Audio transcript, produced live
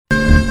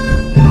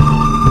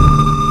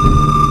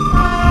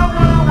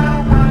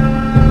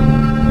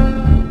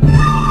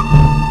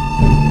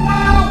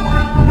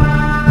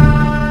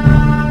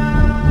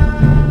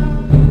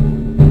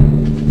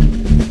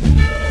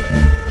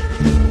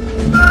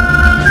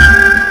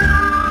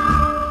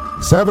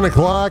7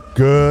 o'clock.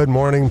 Good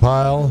morning,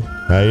 pile.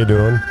 How you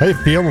doing? How you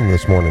feeling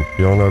this morning?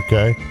 Feeling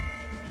okay?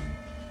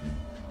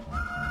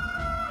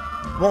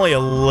 I'm only a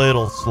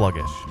little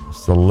sluggish.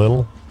 Just a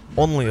little?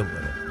 Only a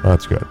little.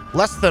 That's good.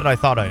 Less than I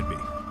thought I'd be.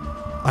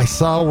 I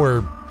saw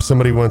where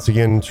somebody once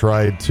again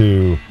tried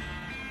to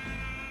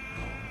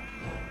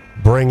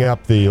bring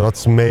up the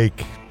let's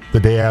make the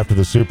day after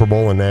the Super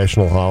Bowl a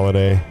national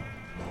holiday.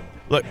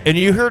 Look, and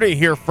you heard it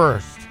here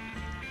first.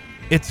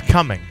 It's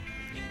coming.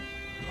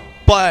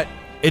 But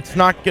it's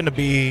not going to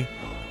be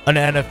an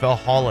NFL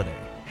holiday.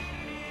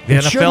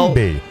 It shouldn't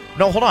be.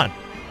 No, hold on.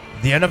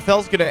 The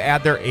NFL's going to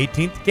add their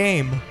 18th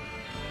game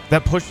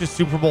that pushes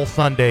Super Bowl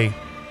Sunday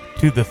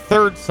to the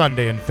third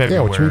Sunday in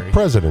February. Yeah, which would be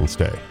President's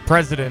Day.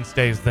 President's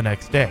Day is the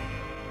next day.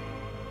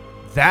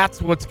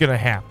 That's what's going to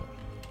happen.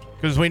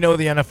 Because we know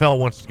the NFL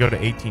wants to go to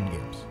 18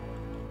 games.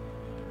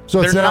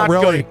 So it's not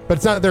really, but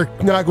it's not. They're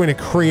not going to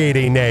create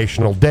a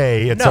national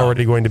day. It's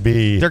already going to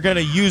be. They're going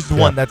to use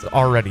one that's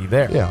already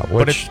there. Yeah,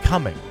 but it's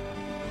coming,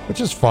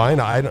 which is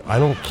fine. I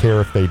don't care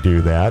if they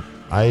do that.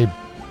 But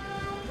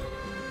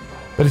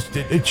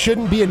it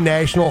shouldn't be a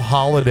national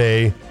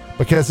holiday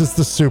because it's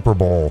the Super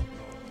Bowl.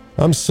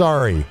 I'm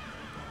sorry.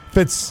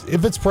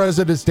 If it's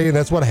President's Day and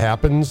that's what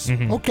happens,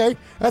 okay,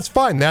 that's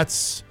fine.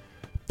 That's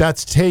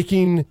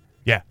taking.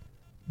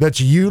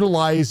 That's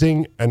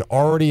utilizing an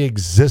already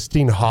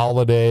existing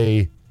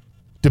holiday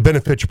to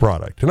benefit your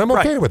product. And I'm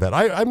okay with that.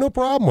 I have no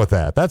problem with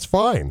that. That's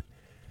fine.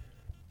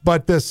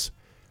 But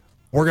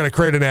we're going to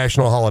create a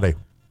national holiday.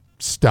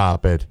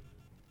 Stop it.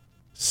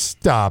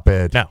 Stop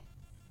it.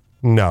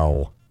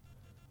 No.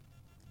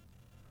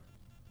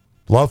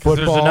 Love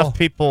football. There's enough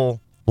people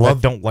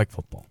that don't like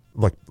football.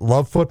 Look,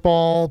 love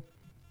football.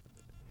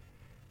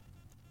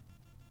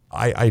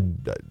 I'd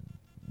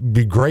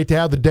be great to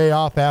have the day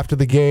off after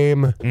the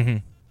game. Mm-hmm.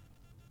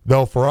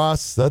 Though for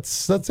us,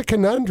 that's a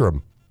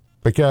conundrum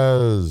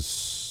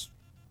because,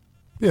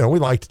 we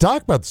like to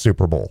talk about the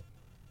Super Bowl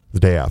the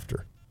day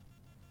after.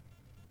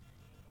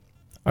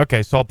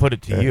 Okay, so I'll put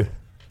it to you.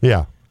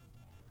 Yeah.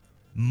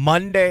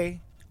 Monday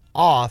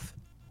off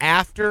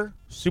after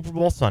Super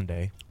Bowl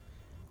Sunday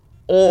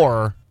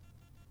or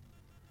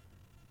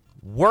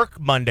work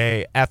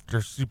Monday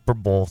after Super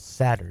Bowl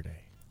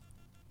Saturday.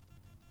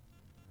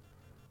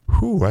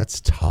 Whew,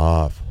 that's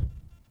tough.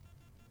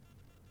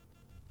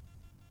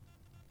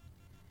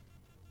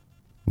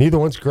 Neither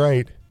one's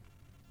great.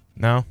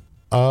 No.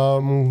 I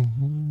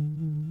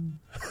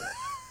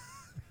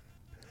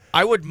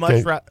would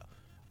much rather.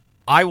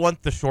 I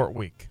want the short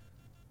week.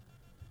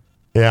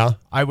 Yeah.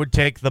 I would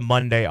take the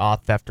Monday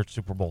off after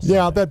Super Bowl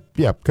Sunday.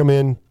 Come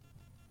in.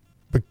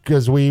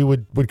 Because we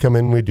would come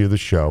in, we'd do the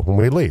show, and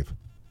we'd leave.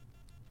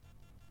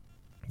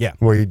 Yeah.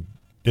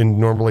 And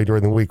normally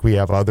during the week, we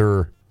have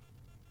other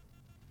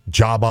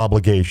job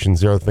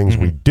obligations. There are things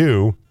we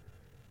do.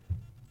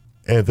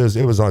 And if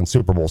it was on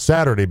Super Bowl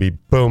Saturday, it'd be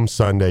boom,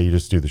 Sunday, you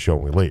just do the show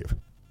and we leave.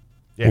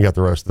 Yeah. You got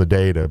the rest of the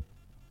day to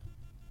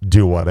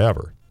do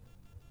whatever.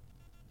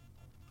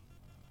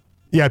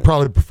 Yeah, I'd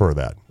probably prefer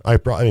that. I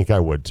think I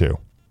would too.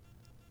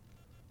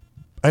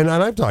 And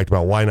I've talked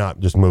about why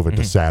not just move it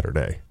to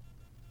Saturday.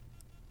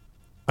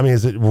 I mean,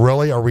 is it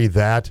really, are we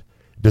that?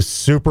 Does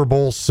Super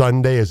Bowl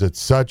Sunday, is it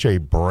such a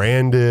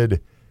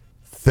branded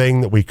thing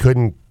that we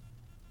couldn't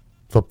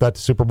flip that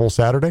to Super Bowl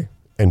Saturday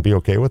and be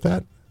okay with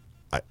that?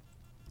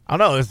 I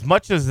don't know. As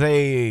much as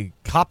they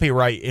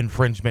copyright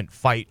infringement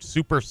fight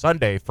Super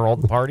Sunday for all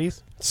the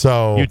parties,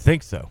 so you'd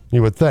think so.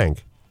 You would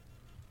think.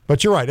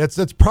 But you're right.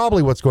 That's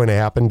probably what's going to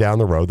happen down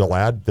the road. They'll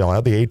add the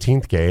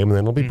 18th game, and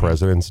then it'll be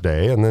President's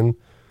Day, and then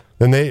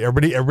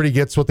everybody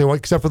gets what they want,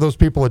 except for those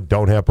people that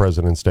don't have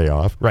President's Day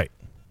off. Right.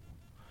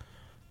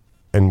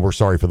 And we're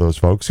sorry for those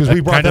folks because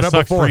we brought that up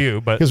before.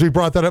 Because we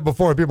brought that up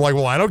before, people are like,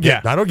 well, I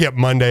don't get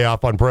Monday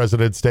off on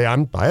President's Day.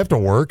 I have to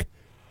work.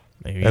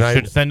 Maybe you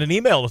should send an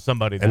email to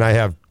somebody. And I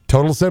have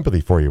total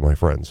sympathy for you, my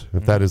friends,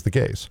 if that is the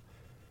case.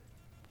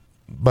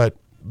 But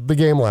the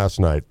game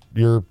last night,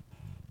 I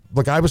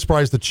was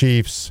surprised the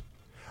Chiefs,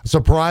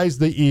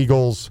 surprised the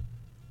Eagles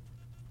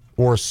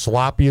were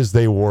sloppy as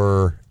they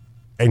were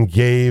and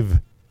gave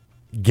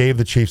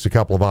the Chiefs a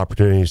couple of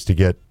opportunities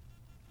to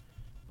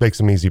make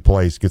some easy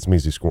plays, get some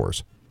easy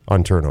scores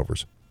on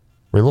turnovers.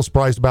 Were you a little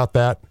surprised about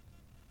that?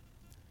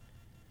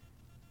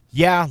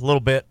 Yeah, a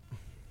little bit.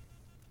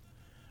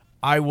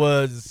 I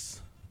was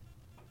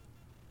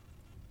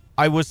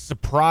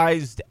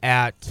surprised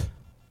at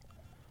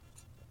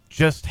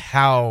just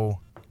how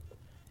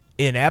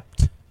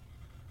inept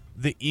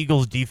the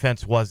Eagles'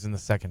 defense was in the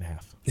second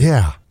half.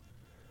 Yeah.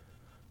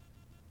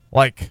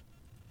 Like,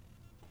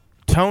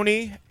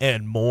 Tony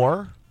and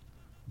Moore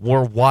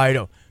were wide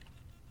open.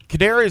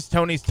 Kadarius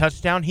Toney's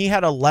touchdown, he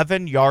had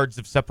 11 yards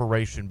of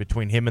separation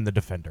between him and the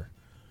defender.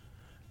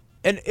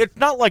 And it's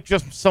not like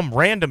just some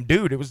random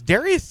dude. It was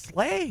Darius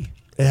Slay.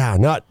 Yeah,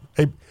 not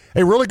a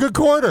really good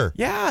corner.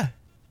 Yeah.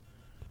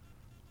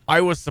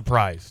 I was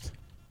surprised.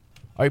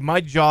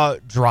 My jaw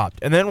dropped.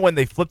 And then when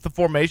they flipped the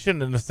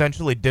formation and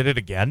essentially did it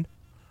again,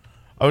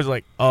 I was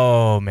like,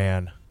 oh,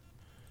 man.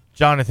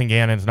 Jonathan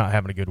Gannon's not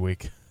having a good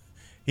week.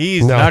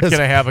 He's not going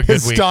to have a good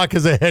his week. His stock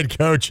as a head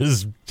coach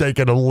is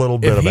taking a little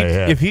bit of a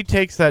hit. If he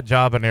takes that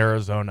job in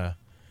Arizona,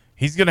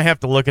 he's going to have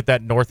to look at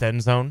that north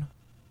end zone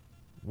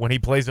when he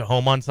plays at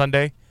home on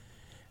Sunday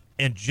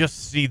and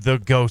just see the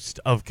ghost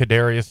of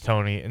Kadarius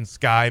Toney and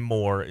Sky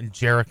Moore and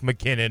Jerick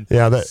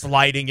McKinnon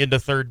sliding into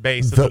third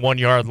base at the 1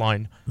 yard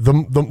line.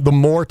 The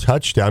more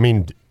touchdown. I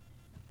mean,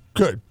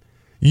 good.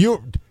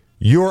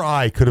 Your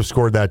eye could have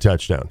scored that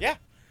touchdown. Yeah.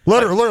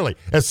 Literally.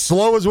 As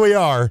slow as we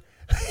are,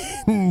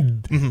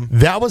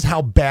 that was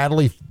how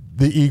badly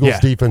the Eagles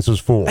defense was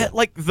fooled.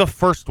 Like the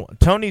first one.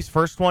 Toney's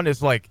first one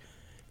is like,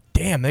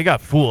 damn, they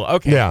got fooled.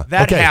 Okay,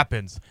 that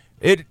happens.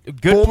 Good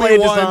Fool play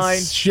me design.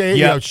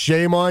 Once,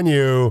 shame on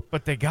you.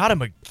 But they got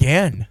him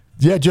again.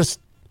 Yeah, just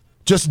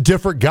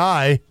different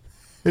guy.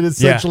 It is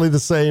essentially the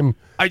same.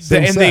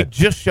 They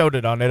just showed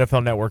it on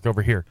NFL Network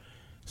over here.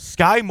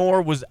 Sky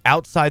Moore was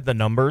outside the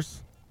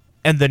numbers,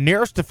 and the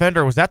nearest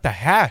defender was at the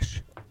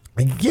hash.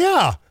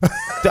 Yeah.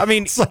 I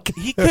mean,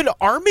 he could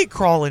army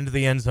crawl into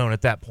the end zone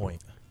at that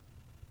point.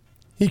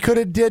 He could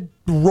have did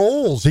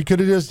rolls. He could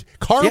have just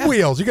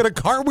cartwheels. He could have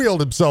cartwheeled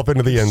himself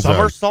into the end zone.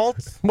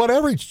 Somersaults.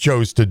 Whatever he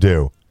chose to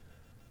do.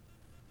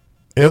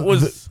 It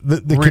was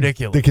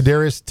ridiculous. The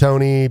Kadarius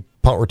Toney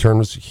punt return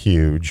was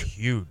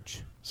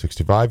huge.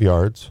 65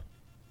 yards.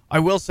 I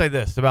will say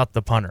this about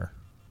the punter,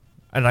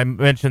 and I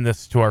mentioned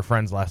this to our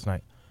friends last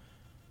night.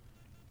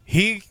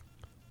 He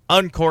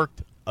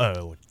uncorked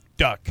a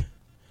duck.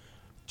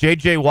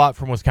 J.J. Watt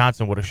from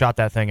Wisconsin would have shot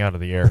that thing out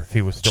of the air if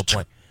he was still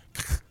playing.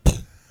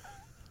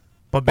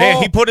 But,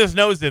 man, he put his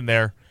nose in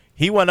there.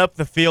 He went up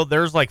the field.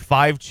 There's like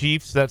 5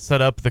 Chiefs that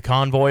set up the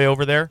convoy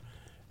over there.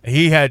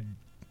 He had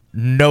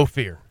no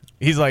fear.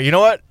 He's like, you know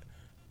what?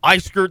 I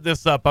screwed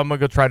this up. I'm going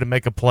to go try to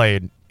make a play.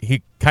 And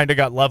he kind of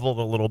got leveled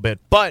a little bit.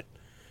 But,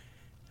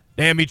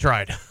 damn, he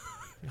tried.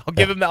 I'll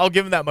give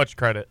him that much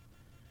credit.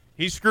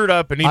 He screwed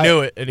up, and he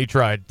knew it, and he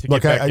tried to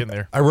get back in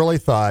there. I really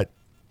thought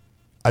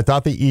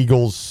the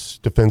Eagles'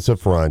 defensive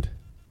front,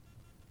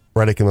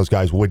 Reddick and those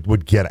guys,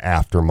 would get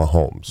after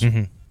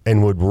Mahomes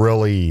and would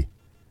really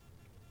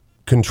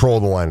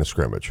control the line of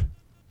scrimmage.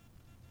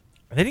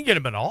 They didn't get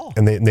him at all.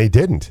 And they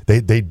didn't.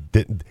 They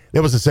didn't. It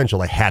was essential.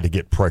 They had to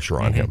get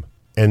pressure on him.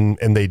 And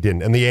they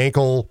didn't. And the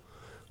ankle,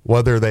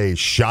 whether they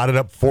shot it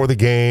up for the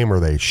game or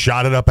they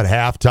shot it up at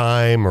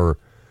halftime or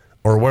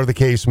whatever the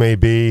case may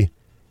be,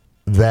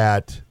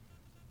 that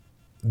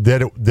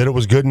it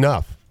was good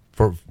enough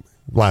for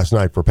last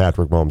night for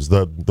Patrick Mahomes.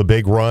 The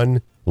big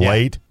run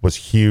late was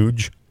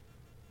huge.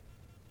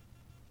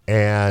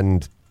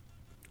 And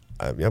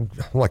I'm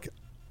like,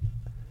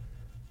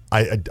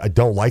 I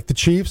don't like the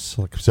Chiefs,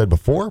 like I've said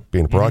before,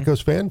 being a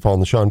Broncos fan, following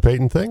the Sean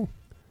Payton thing.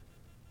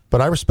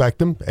 But I respect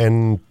them,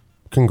 and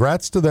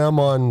congrats to them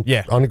on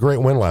a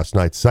great win last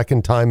night.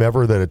 Second time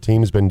ever that a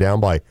team's been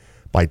down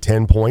by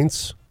 10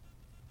 points.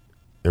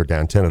 They're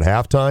down 10 at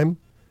halftime.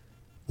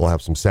 We'll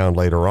have some sound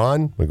later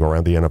on. We go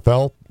around the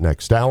NFL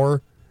next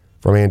hour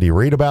from Andy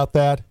Reid about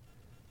that,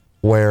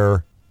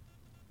 where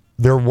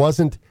there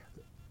wasn't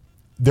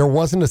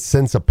a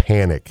sense of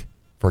panic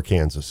for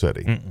Kansas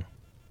City.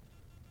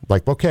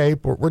 Like, okay,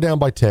 we're down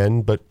by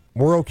 10, but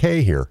we're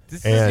okay here.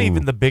 This isn't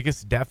even the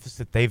biggest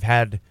deficit they've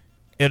had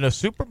in a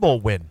Super Bowl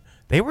win.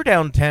 They were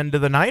down 10 to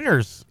the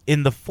Niners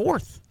in the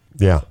fourth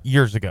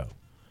years ago,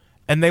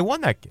 and they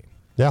won that game.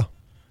 Yeah.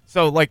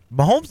 So, like,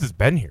 Mahomes has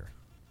been here.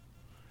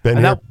 Been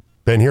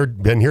here,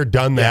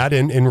 done that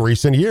in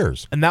recent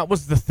years. And that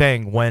was the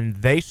thing. When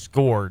they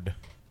scored,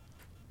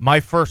 my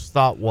first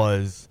thought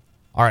was,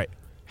 all right,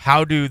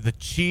 how do the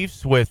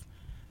Chiefs with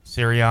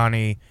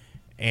Sirianni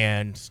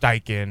and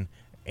Steichen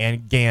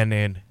and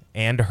Gannon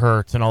and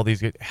Hurts and all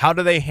these guys, how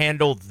do they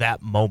handle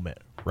that moment,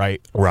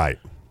 right? Right.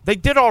 They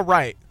did all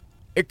right.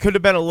 It could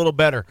have been a little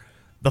better.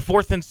 The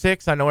 4th and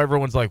 6, I know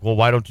everyone's like, well,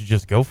 why don't you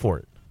just go for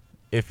it?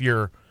 If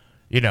you're,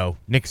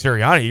 Nick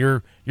Sirianni,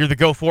 you're the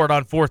go for it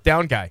on 4th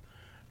down guy.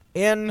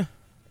 And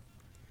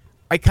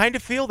I kind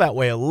of feel that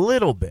way a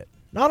little bit.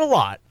 Not a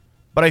lot,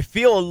 but I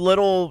feel a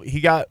little he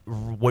got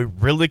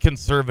really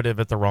conservative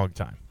at the wrong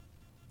time.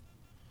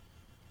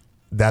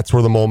 That's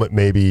where the moment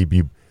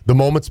the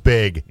moment's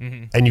big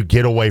and you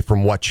get away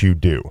from what you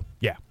do.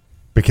 Yeah.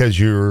 Because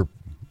you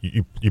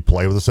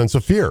play with a sense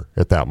of fear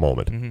at that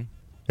moment.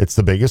 It's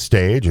the biggest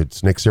stage.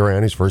 It's Nick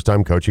Sirianni's first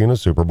time coaching in a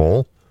Super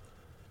Bowl.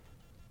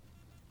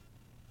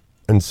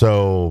 And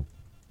so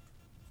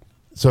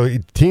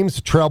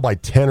teams trail by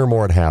 10 or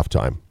more at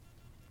halftime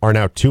are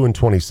now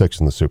 2-26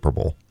 in the Super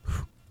Bowl.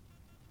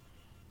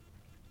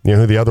 You know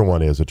who the other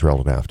one is that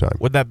trailed at halftime?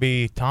 Would that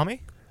be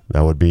Tommy?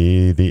 That would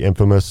be the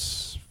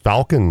infamous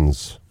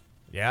Falcons.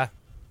 Yeah.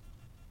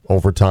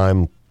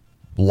 Overtime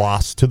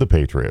loss to the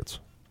Patriots.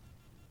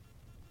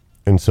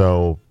 And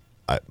so,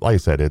 like I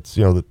said, it's,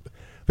 the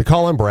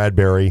Colin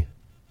Bradbury.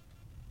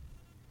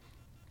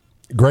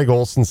 Greg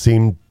Olsen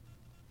seemed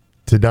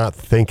to not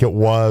think it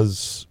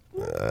was.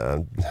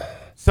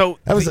 So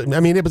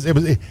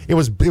it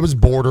was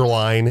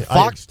borderline.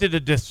 Fox did a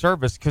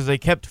disservice because they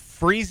kept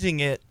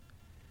freezing it.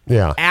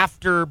 Yeah.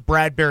 After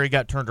Bradbury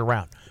got turned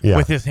around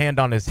with his hand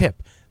on his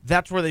hip,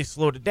 That's where they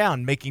slowed it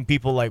down, making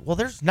people like, well,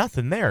 there's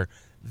nothing there.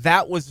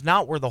 That was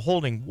not where the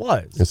holding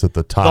was. It's at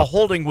the top. The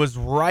holding was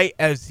right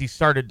as he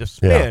started to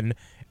spin,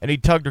 and he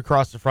tugged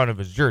across the front of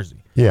his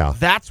jersey. Yeah.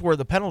 That's where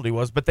the penalty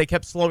was, but they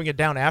kept slowing it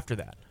down after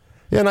that.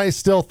 Yeah, and I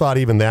still thought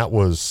even that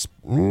was,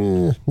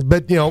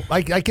 but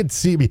I could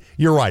see.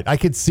 You're right. I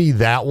could see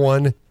that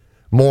one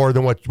more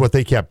than what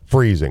they kept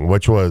freezing,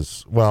 which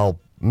was, well,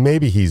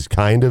 maybe he's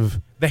kind of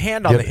the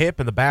hand on the hip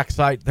and the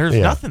backside. There's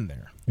nothing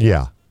there.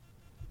 Yeah,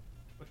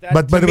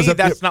 but it was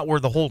that's not where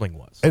the holding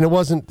was, and it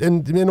wasn't.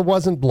 And it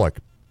wasn't. Look,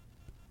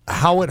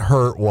 how it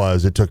hurt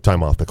was it took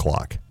time off the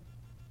clock.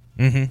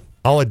 Mm-hmm.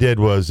 All it did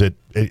was it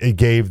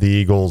gave the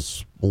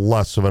Eagles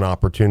less of an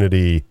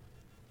opportunity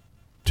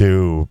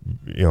to,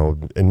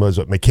 and was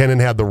it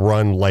McKinnon had the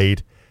run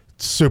late,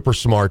 super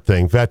smart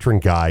thing, veteran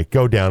guy,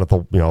 go down at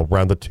the,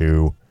 around the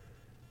 2,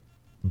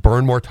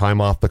 burn more time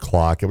off the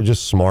clock. It was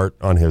just smart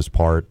on his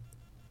part.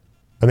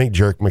 I think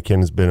Jerick McKinnon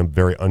has been a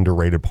very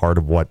underrated part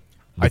of what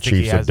the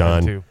Chiefs have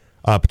done.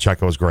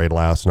 Pacheco was great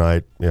last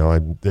night.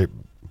 They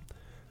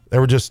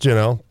were just,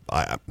 and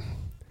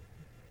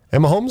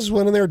Mahomes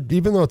went in there,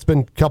 even though it's been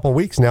a couple of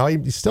weeks now,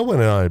 he still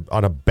went in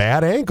on a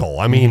bad ankle.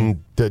 I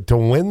mean, to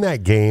win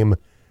that game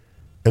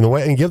in the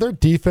way, and give their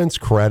defense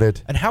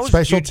credit. And how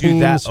special did you do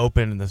that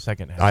open in the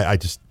second half? I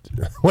just,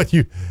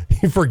 you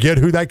forget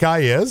who that guy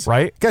is?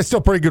 Right. Guy's still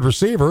a pretty good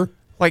receiver.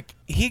 Like,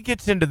 he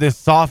gets into this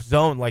soft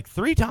zone like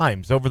 3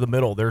 times over the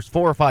middle. There's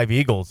 4 or 5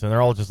 Eagles, and they're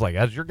all just like,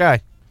 that's your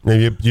guy.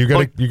 You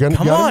gotta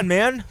come on,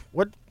 man.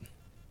 What?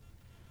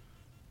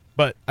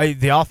 But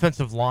the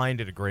offensive line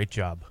did a great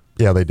job.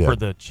 Yeah, they did. For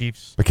the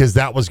Chiefs. Because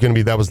that was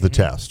the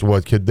test.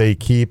 What could they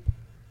keep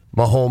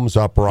Mahomes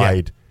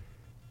upright? Yeah.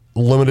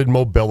 Limited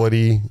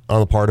mobility on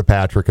the part of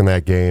Patrick in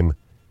that game.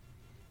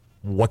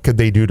 What could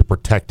they do to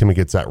protect him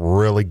against that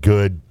really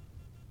good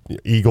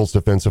Eagles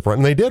defensive front?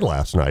 And they did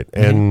last night.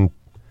 And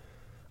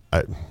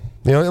and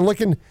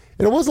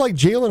it was like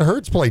Jalen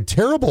Hurts played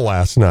terrible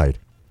last night.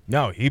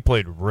 No, he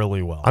played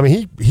really well. I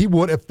mean, he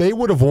would, if they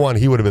would have won,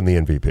 he would have been the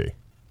MVP.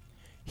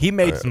 He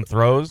made some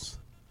throws.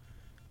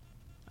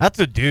 That's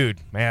a dude,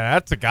 man.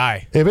 That's a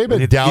guy. If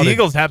anybody doubted, the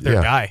Eagles have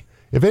their guy.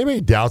 If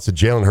anybody doubts that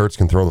Jalen Hurts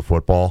can throw the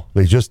football,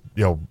 they just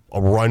a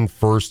run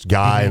first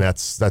guy, and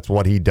that's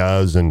what he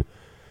does. And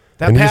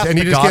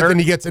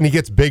he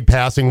gets big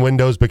passing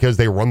windows because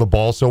they run the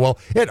ball so well.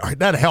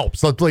 That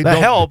helps. That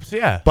helps,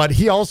 yeah. But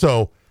he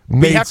also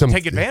to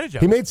take advantage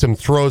of. He made some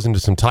throws into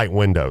some tight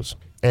windows.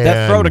 And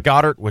that throw to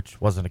Goddard, which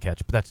wasn't a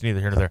catch, but that's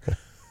neither here nor there.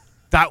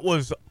 That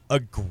was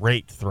a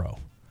great throw.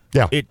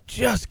 Yeah, it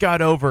just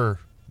got over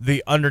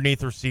the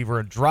underneath receiver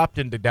and dropped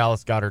into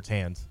Dallas Goedert's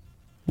hands.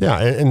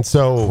 Yeah, and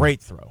so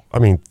great throw. I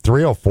mean,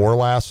 304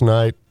 last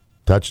night,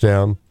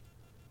 touchdown.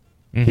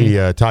 Mm-hmm. He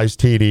ties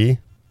TD.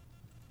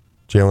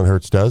 Jalen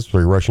Hurts does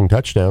 3 rushing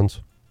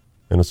touchdowns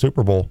in a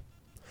Super Bowl.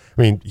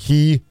 I mean,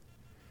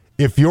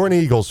 if you're an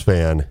Eagles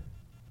fan,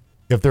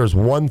 if there's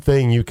one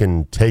thing you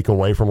can take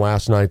away from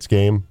last night's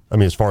game, I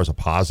mean, as far as a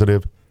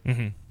positive,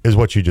 is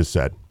what you just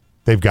said.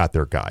 They've got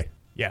their guy.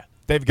 Yeah,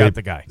 they've got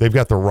the guy. They've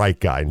got the right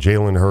guy, and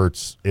Jalen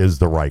Hurts is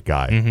the right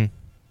guy.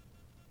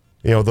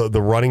 Mm-hmm.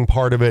 The running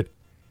part of it,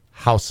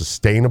 how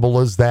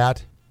sustainable is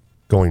that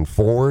going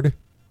forward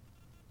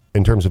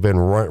in terms of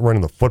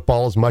running the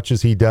football as much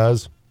as he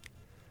does?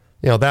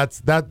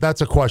 That's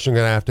a question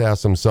we're going to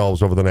ask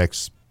themselves over the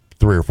next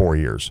 3 or 4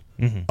 years.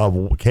 Mm-hmm.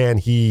 Of can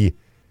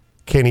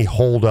he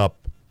hold up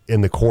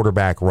in the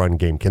quarterback run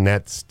game?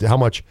 How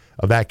much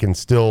of that can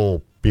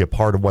still be a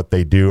part of what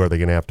they do? Are they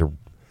going to have to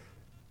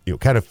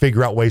kind of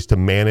figure out ways to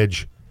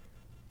manage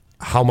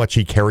how much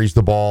he carries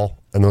the ball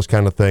and those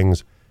kind of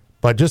things?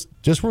 But just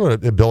from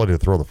an ability to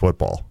throw the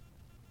football,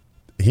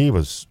 he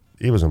was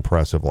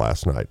impressive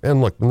last night.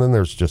 And look, and then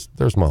there's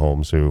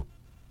Mahomes, who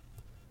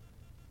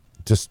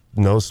just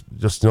knows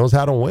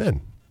how to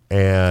win,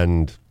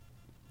 and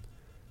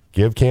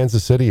give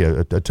Kansas City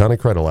a ton of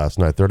credit last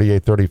night.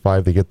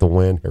 38-35, they get the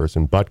win.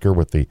 Harrison Butker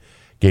with the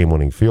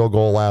game-winning field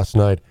goal last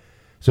night.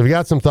 So if you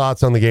got some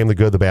thoughts on the game, the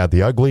good, the bad,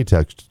 the ugly,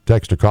 text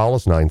or call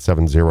us,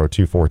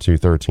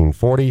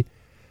 970-242-1340.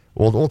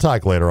 We'll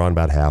talk later on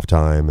about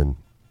halftime, and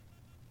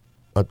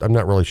I'm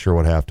not really sure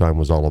what halftime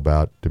was all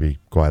about, to be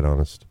quite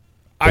honest.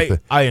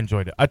 I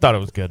enjoyed it. I thought it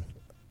was good.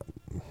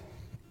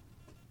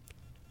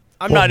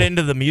 I'm not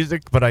into the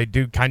music, but I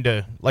do kind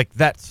of like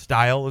that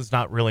style is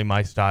not really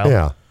my style.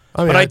 Yeah.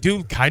 I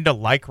do kind of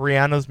like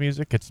Rihanna's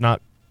music. It's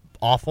not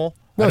awful.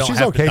 No,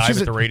 she's okay. She's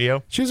at the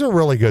radio. She's a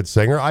really good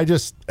singer.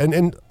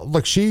 And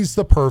look, she's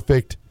the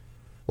perfect,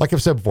 like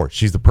I've said before,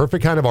 she's the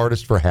perfect kind of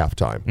artist for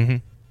halftime. Mm-hmm.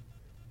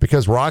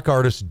 Because rock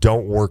artists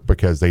don't work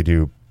because they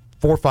do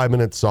 4 or 5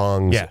 minute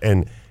songs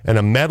and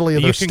a medley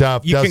of their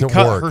stuff doesn't work. You can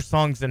cut her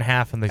songs in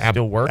half and they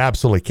still work.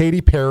 Absolutely.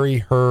 Katy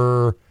Perry,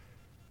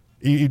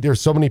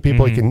 there's so many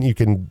people you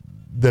can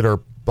that are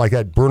like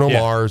that. Bruno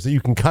Mars, that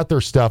you can cut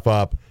their stuff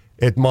up,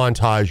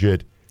 montage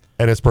it,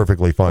 and it's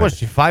perfectly fine. Was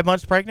she 5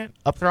 months pregnant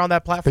up there on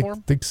that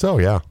platform? Think so,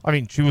 yeah. I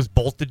mean, she was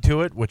bolted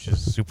to it, which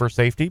is super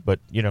safety, but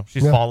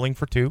she's falling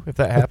for 2 if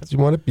that happens. I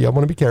want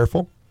to be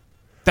careful.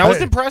 That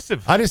was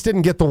impressive. I just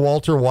didn't get the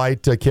Walter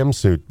White Kim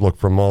suit look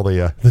from all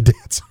the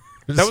dancers.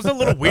 That was a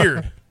little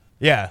weird.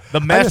 Yeah, the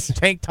mesh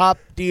tank top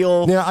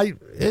deal. Yeah,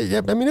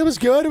 I mean, it was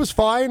good. It was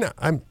fine.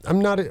 I'm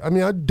not. I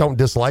mean, I don't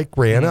dislike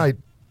Rihanna. I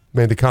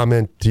made the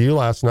comment to you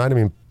last night. I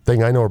mean,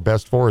 thing I know her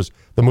best for is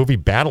the movie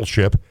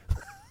Battleship,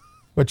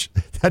 which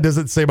that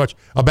doesn't say much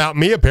about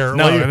me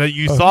apparently. No,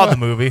 you saw the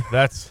movie.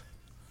 That's.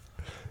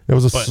 It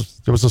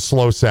was a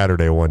slow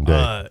Saturday one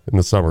day in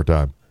the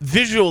summertime.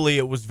 Visually,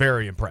 it was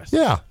very impressive.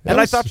 Yeah,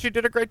 and I thought she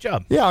did a great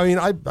job. Yeah, I mean,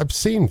 I've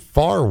seen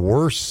far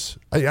worse.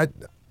 I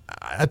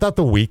thought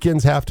the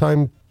Weeknd's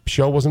halftime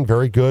show wasn't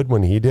very good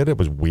when he did it. It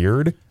was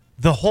weird.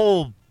 The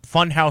whole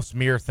Funhouse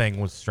mirror thing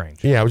was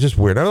strange. Yeah, it was just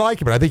weird. I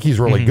like it, but I think he's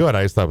really good.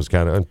 I just thought it was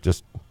kind of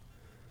just.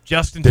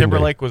 Justin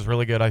Timberlake was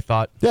really good, I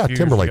thought. Yeah,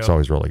 Timberlake's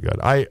always really good.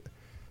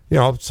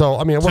 So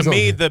I mean, it wasn't.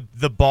 To me,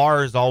 the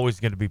bar is always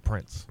going to be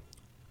Prince.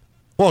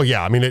 Well,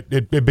 yeah, I mean,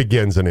 it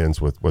begins and ends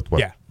with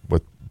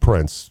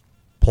Prince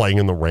playing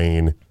in the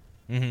rain,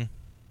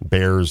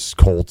 Bears,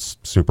 Colts,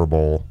 Super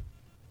Bowl,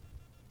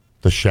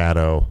 The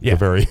Shadow,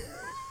 the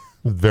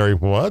very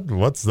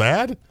what's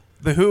that?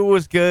 The Who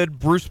was good.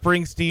 Bruce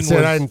Springsteen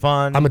was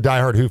fun. I'm a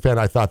diehard Who fan.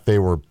 I thought they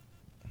were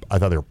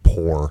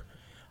poor.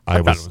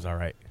 I thought it was all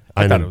right.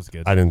 I thought it was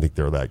good. I didn't think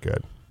they were that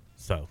good.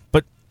 So,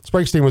 but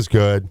Springsteen was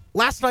good.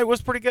 Last night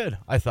was pretty good,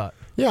 I thought.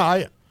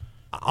 Yeah,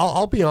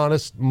 I'll be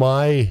honest.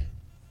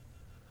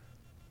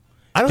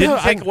 Didn't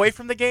take away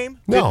from the game.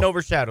 No. Didn't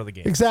overshadow the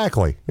game.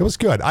 Exactly. It was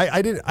good.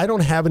 I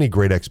don't have any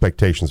great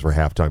expectations for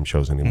halftime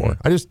shows anymore.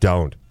 I just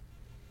don't.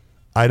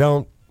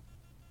 I'm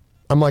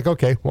like,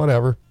 okay,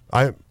 whatever.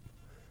 I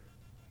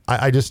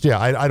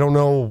don't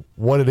know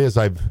what it is.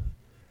 I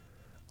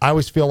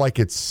always feel like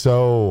it's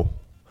so.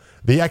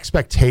 The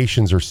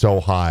expectations are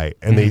so high,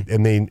 and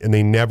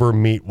they never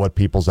meet what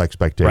people's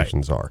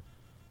expectations are.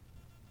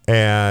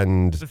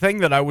 And the thing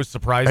that I was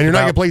surprised, and you're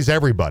not going to please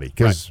everybody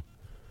because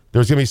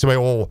there's going to be somebody.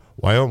 Well,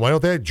 why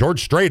don't they have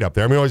George Strait up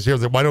there? I mean, I always hear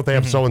that. Why don't they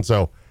have so and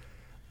so?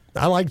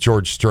 I like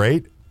George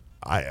Strait.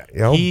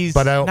 He's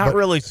not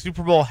really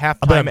Super Bowl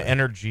halftime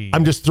energy.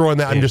 I'm just throwing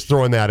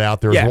that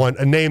out there as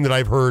a name that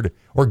I've heard.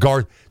 Or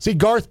Garth. See,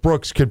 Garth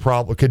Brooks could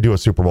do a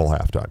Super Bowl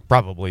halftime.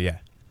 Probably, yeah.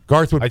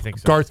 I think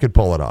so. Garth could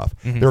pull it off.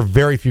 There are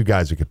very few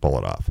guys who could pull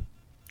it off.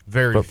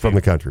 From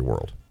the country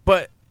world.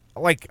 But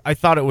I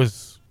thought it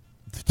was,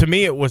 to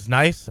me, it was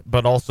nice,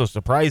 but also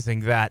surprising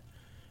that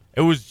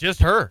it was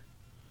just her.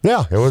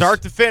 Yeah, it was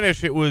start to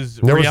finish. It was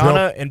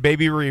Rihanna and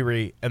Baby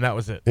Riri, and that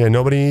was it. Yeah,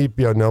 nobody,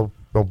 no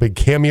big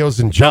cameos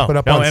and jumping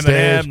up on Eminem,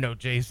 stage. No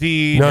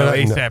Jay-Z, no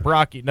A$AP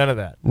Rocky, none of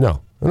that.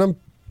 No, and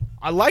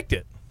I liked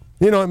it.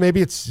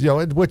 Maybe it's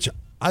which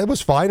I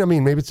was fine. I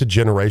mean, maybe it's a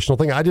generational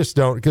thing. I just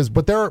don't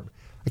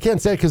I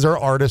can't say because there are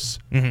artists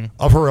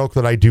of her ilk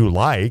that I do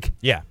like.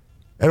 Yeah,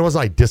 and it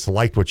wasn't I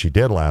disliked what she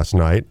did last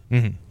night.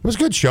 It was a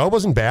good show. It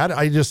wasn't bad.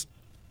 I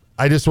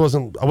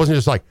wasn't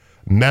just like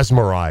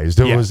mesmerized.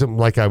 It wasn't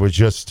like I was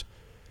just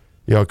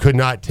could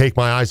not take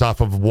my eyes off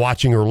of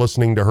watching or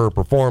listening to her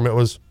perform. It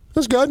was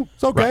good.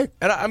 It's okay. Right.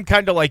 And I'm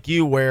kind of like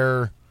you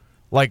where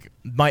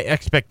my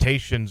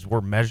expectations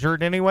were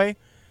measured anyway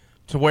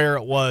to where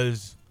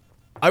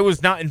I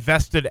was not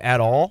invested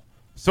at all.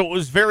 So it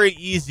was very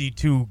easy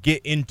to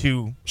get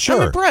into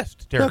I'm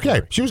impressed territory.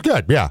 Okay. She was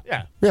good. Yeah.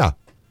 Yeah.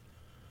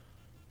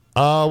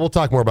 We'll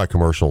talk more about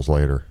commercials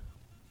later.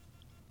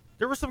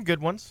 There were some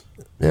good ones.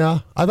 Yeah.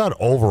 I thought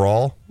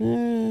overall,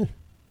 there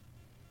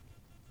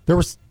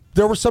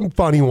were some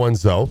funny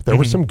ones though. There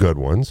were some good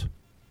ones.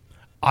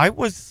 I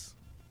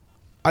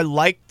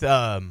liked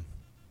Tuco,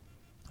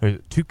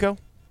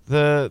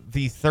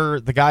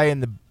 the guy in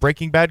the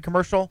Breaking Bad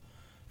commercial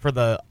for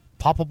the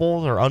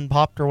poppables or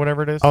unpopped or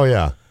whatever it is. Oh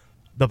yeah.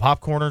 The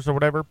popcorners or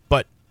whatever.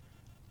 But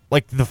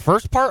the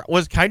first part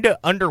was kind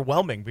of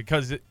underwhelming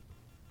because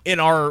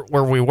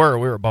where we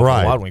were at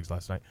Buffalo Wild Wings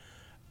last night.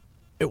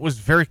 It was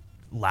very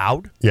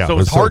loud. Yeah. So it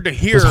was hard to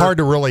hear. It's hard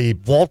to really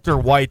Walter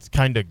White's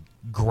kind of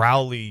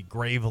growly,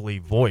 gravely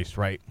voice,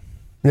 right?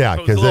 Yeah,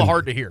 so it's a little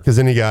hard to hear. Because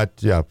then you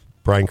got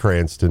Bryan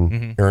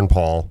Cranston, Aaron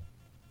Paul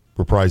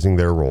reprising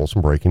their roles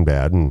from Breaking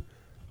Bad, and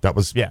that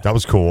was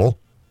cool.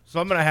 So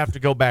I'm gonna have to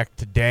go back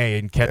today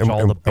and catch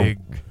all the big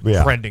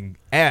trending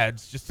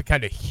ads just to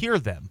kind of hear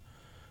them.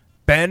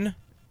 Ben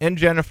and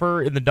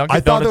Jennifer in the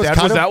Dunkin' Donuts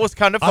ad was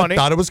kind of funny. I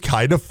thought it was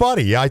kind of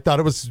funny. Yeah, I thought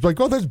it was like,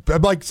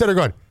 I'm like sitting there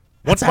going.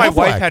 Once my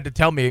wife had to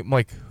tell me, I'm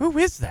like, who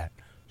is that?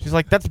 She's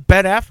like, that's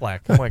Ben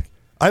Affleck. I'm like,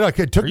 I know.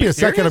 It took me a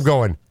second of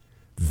going,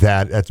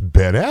 that's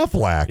Ben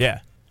Affleck. Yeah.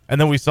 And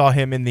then we saw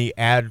him in the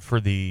ad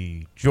for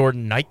the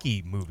Jordan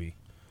Nike movie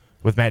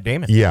with Matt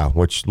Damon. Yeah,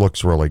 which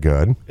looks really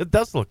good. It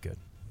does look good.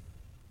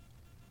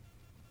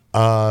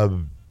 The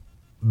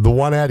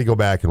one I had to go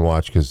back and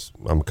watch because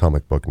I'm a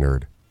comic book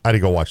nerd. I had to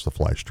go watch the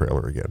Flash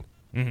trailer again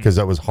because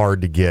that was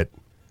hard to get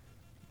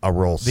a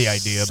real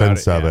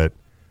sense of it.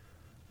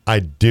 I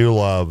do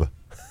love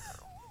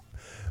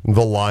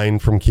the line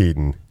from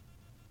Keaton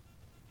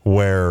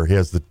where he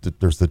has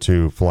there's the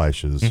two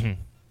Flashes,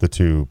 the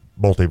two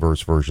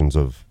multiverse versions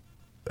of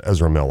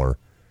Ezra Miller,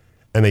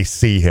 and they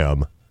see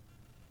him,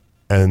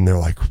 And they're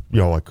like,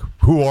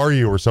 who are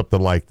you or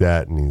something like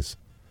that? And he's,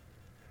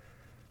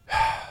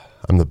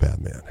 I'm the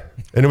Batman.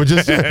 And it was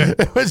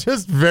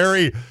just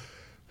very,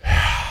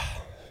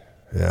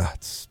 yeah,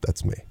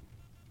 that's me.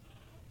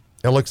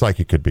 It looks like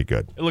it could be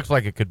good. It looks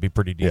like it could be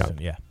pretty decent,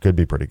 yeah. Could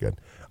be pretty good.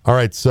 All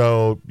right,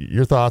 so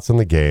your thoughts on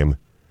the game.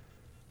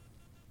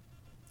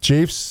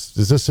 Chiefs,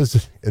 this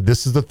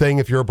is the thing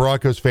if you're a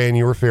Broncos fan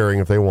you were fearing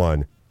if they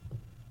won.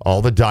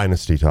 All the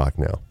dynasty talk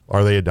now.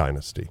 Are they a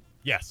dynasty?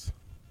 Yes.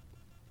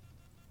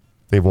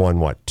 They've won,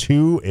 what,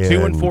 2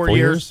 in 4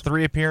 years?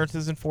 3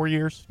 appearances in 4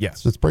 years?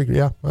 Yes. So it's pretty,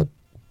 yeah.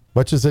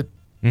 Much as it,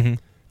 Mm-hmm.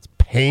 it's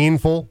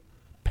painful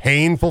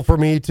for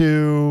me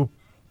to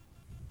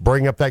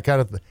bring up that kind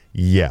of thing.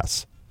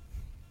 Yes.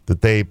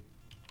 That they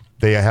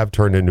have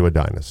turned into a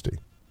dynasty.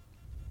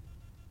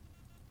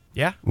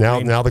 Yeah.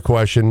 Now the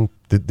question,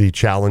 the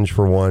challenge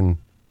for one,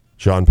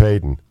 Sean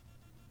Payton.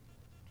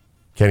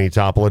 Can he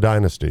topple a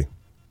dynasty?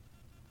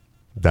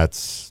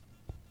 That's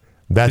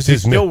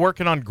he's still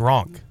working on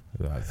Gronk.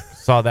 I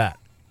saw that.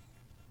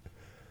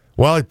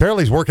 Well,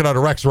 apparently he's working on a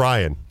Rex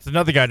Ryan. It's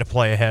another guy to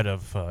play ahead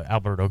of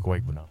Albert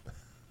Okwuegbunam.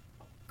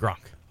 Gronk.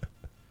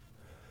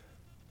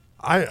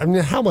 I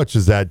mean, how much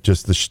is that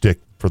just the shtick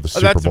for the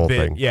Super Bowl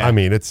bit, thing? yeah. I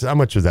mean, how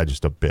much is that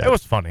just a bit? It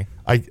was funny.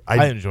 I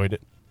enjoyed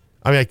it.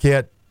 I mean,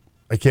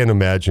 I can't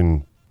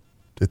imagine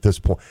at this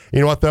point. You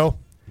know what though?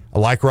 I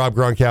like Rob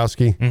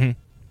Gronkowski. Mm-hmm.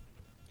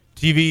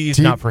 TV is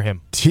not for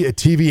him.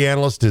 TV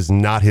analyst is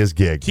not his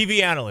gig.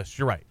 TV analyst,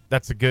 you're right.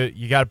 That's a good.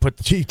 You got to put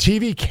the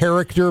TV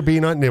character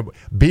being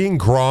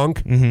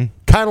Gronk, mm-hmm.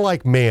 kind of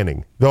like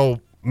Manning. Though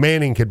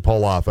Manning can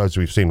pull off, as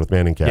we've seen with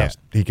Manningcast,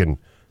 he can.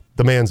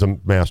 The man's a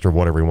master of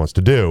whatever he wants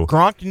to do.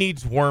 Gronk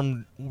needs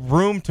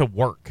room to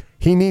work.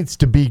 He needs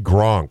to be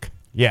Gronk.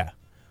 Yeah,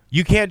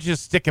 you can't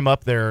just stick him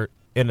up there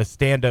in a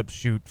stand-up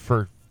shoot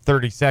for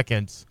 30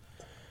 seconds,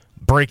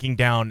 breaking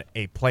down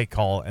a play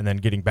call and then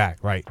getting back.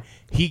 Right?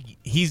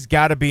 He's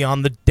got to be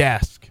on the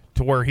desk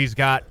to where he's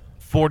got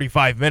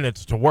 45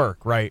 minutes to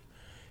work, right?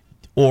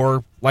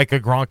 Or like a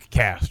Gronk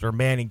cast or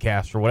Manning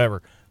cast or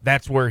whatever.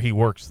 That's where he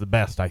works the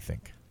best, I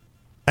think.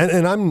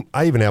 And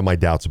I even have my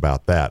doubts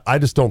about that. I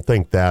just don't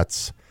think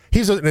it's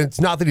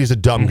not that he's a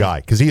dumb guy,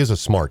 because he is a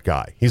smart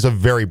guy. He's a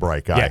very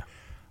bright guy. Yeah.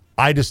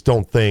 I just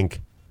don't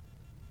think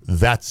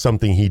that's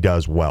something he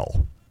does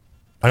well.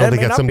 I don't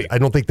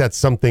think that's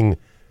something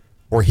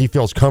where he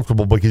feels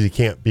comfortable because he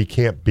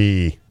can't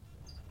be.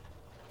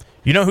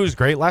 You know who's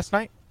great last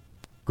night?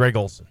 Greg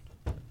Olsen.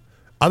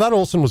 I thought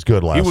Olsen was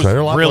good last night.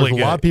 A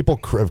lot of people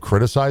have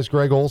criticized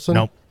Greg Olsen.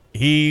 Nope.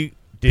 He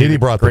Petey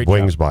brought the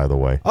wings, job. by the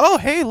way. Oh,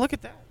 hey, look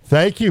at that.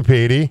 Thank you,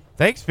 Petey.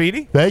 Thanks,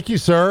 Petey. Thank you,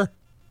 sir.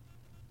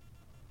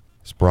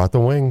 Just brought the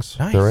wings.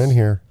 Nice. They're in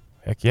here.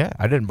 Heck yeah.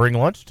 I didn't bring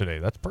lunch today.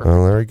 That's perfect.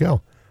 Well, there you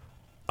go.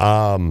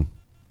 I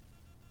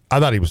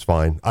thought he was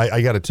fine.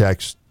 I got a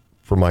text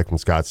from Mike from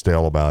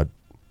Scottsdale about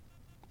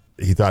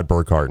he thought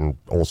Burkhardt and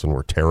Olsen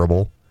were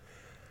terrible.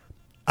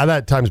 I thought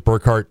at times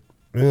Burkhardt,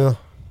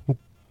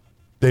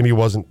 maybe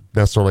wasn't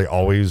necessarily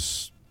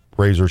always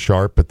razor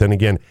sharp. But then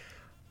again,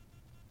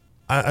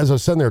 as I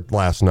was sitting there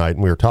last night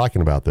and we were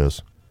talking about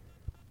this,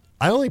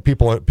 I don't think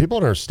people don't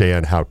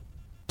understand how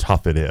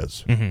tough it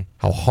is,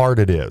 how hard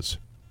it is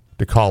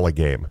to call a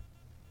game.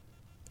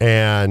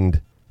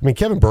 And I mean,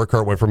 Kevin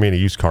Burkhardt went from being a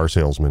used car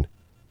salesman.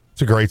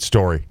 It's a great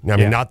story. I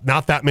mean,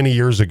 not that many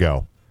years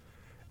ago,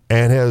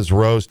 and has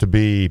rose to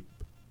be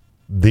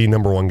the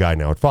number one guy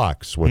now at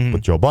Fox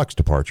with Joe Buck's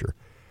departure.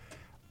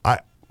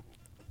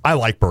 I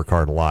like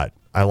Burkhardt a lot.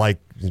 I like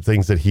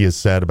things that he has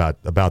said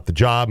about the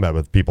job, about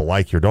whether people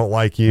like you or don't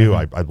like you.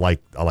 I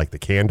like the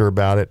candor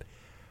about it.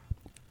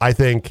 I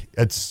think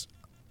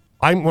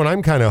what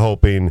I'm kind of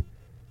hoping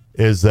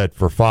is that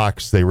for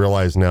Fox, they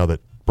realize now that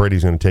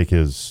Brady's going to take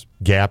his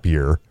gap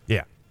year.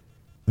 Yeah.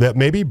 That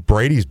maybe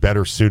Brady's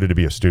better suited to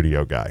be a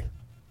studio guy.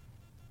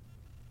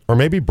 Or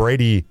maybe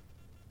Brady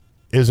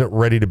isn't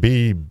ready to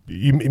be.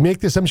 You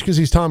make the assumption because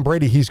he's Tom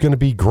Brady, he's going to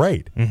be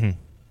great. Mm-hmm.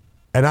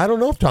 And I don't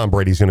know if Tom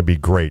Brady's going to be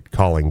great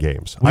calling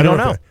games. I don't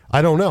know.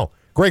 I don't know.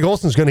 Greg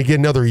Olsen's going to get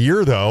another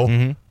year,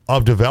 though,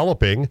 of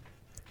developing.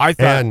 I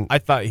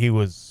thought he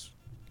was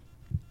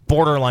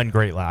borderline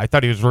great last. I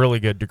thought he was really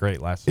good to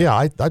great last.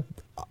 Yeah,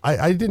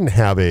 I didn't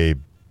have a.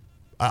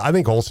 I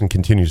think Olsen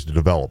continues to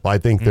develop. I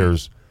think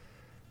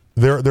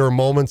there are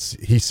moments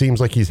he seems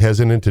like he's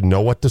hesitant to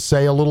know what to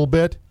say a little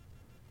bit.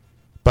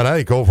 But I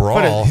think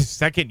overall, his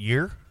second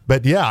year.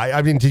 But yeah,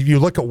 I mean, if you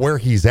look at where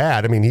he's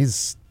at, I mean,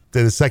 he's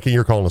in his second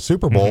year calling a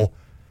Super Bowl.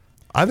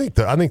 I think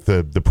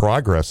the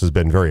progress has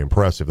been very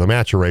impressive. The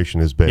maturation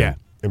has been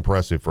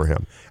impressive for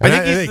him. And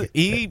I think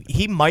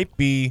he might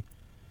be.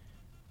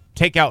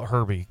 Take out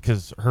Herbie,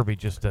 because Herbie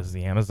just does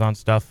the Amazon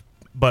stuff,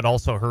 but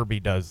also Herbie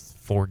does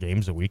 4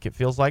 games a week, it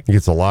feels like. He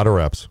gets a lot of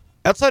reps.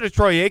 Outside of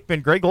Troy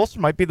Aikman, Greg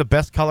Olsen might be the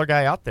best color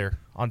guy out there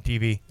on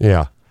TV.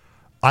 Yeah.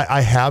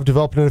 I have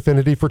developed an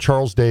affinity for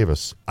Charles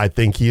Davis. I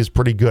think he is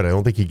pretty good. I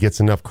don't think he gets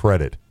enough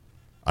credit.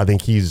 I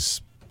think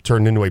he's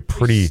turned into a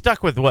pretty... He's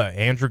stuck with what,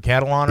 Andrew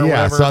Catalon or whatever?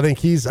 Yeah, so I think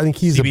he's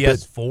CBS a bit...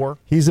 4?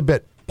 He's a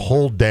bit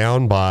pulled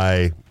down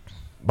by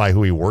by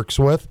who he works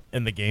with.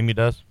 In the game he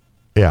does.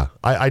 Yeah,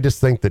 I just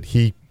think that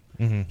he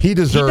deserves. He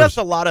does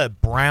a lot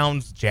of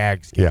Browns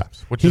Jags games,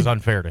 Yeah. which is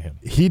unfair to him.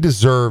 He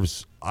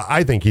deserves.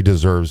 I think he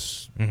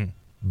deserves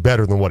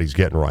better than what he's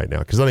getting right now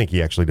because I think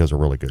he actually does a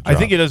really good job. I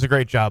think he does a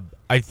great job.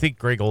 I think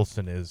Greg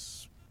Olson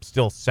is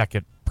still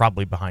second,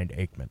 probably behind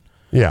Aikman.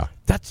 Yeah,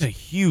 That's a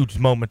huge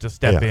moment to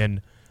step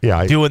in.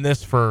 Yeah, doing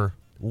this for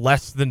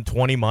less than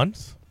 20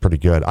 months. pretty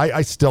good.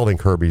 I still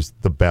think Herbie's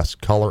the best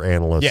color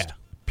analyst. Yeah.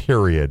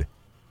 Period.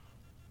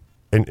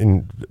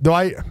 And though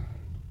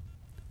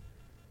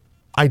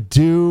I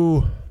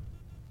do.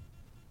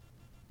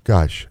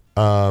 Gosh,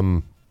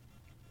 former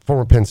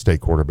Penn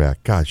State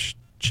quarterback. Gosh,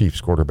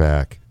 Chiefs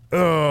quarterback.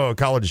 Oh,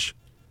 college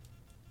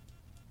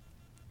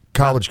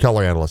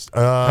color analyst.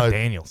 Not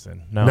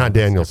Danielson. No, Not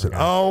Danielson.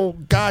 Oh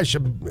gosh,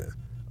 I'm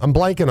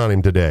blanking on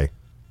him today.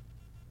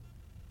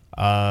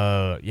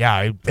 ESPN.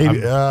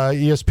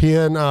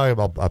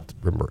 I'll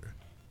remember.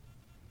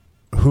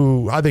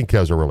 Who I think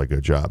does a really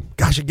good job.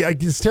 Gosh,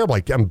 it's terrible.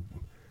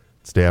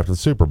 It's day after the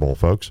Super Bowl,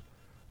 folks.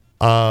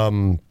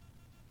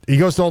 He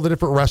goes to all the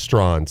different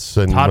restaurants.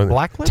 And Todd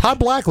Blackledge? Todd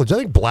Blackledge. I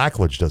think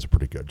Blackledge does a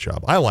pretty good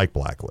job. I like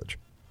Blackledge.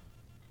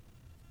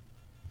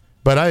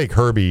 But I think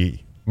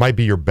Herbie might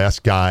be your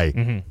best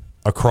guy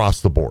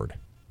across the board.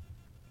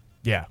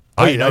 Yeah.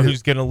 You know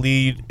who's going to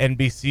lead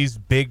NBC's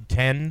Big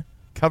Ten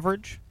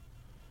coverage?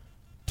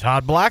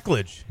 Todd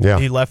Blackledge. Yeah.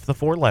 He left the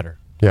 4-letter.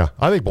 Yeah,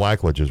 I think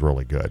Blackledge is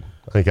really good.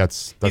 I think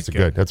that's a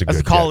good. That's a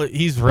good.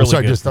 He's really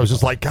good. I was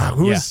just like, God,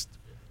 who's?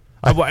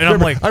 Yeah.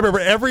 I remember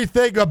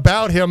everything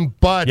about him,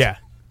 but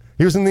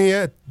he was in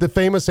the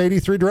famous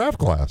 '83 draft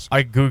class.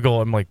 I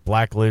Google him like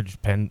Blackledge,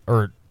 Penn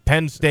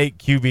State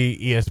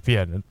QB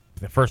ESPN, and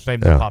the first name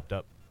that popped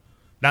up,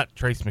 not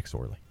Trace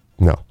McSorley.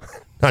 No,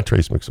 not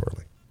Trace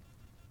McSorley.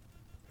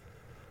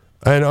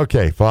 And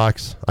okay,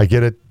 Fox, I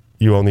get it.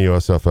 You own the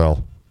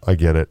USFL. I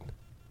get it.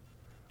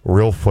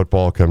 Real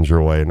football comes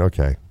your way, and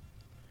okay.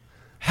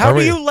 How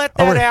do you let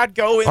that ad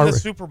go in the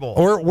Super Bowl?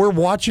 We're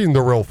watching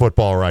the real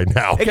football right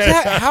now. Okay?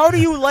 Exactly. How do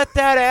you let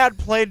that ad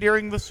play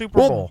during the Super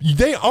Bowl?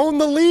 They own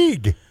the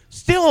league.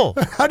 Still,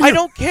 I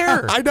don't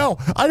care. I know.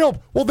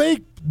 Well,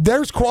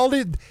 there's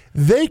quality.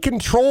 They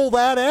control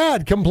that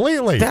ad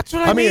completely. That's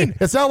what I mean.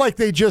 It's not like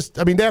they just.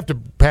 I mean, they have to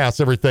pass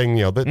everything.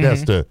 That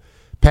has to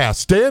pass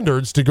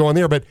standards to go in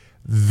there. But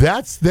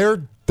that's their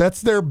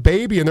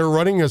baby, and they're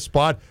running a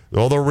spot.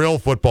 Oh, the real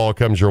football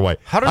comes your way.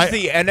 How does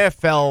the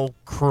NFL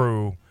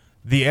crew,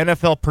 the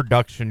NFL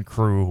production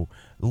crew,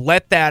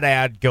 let that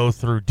ad go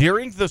through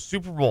during the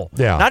Super Bowl?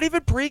 Yeah. Not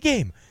even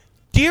pregame.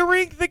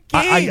 During the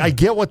game. I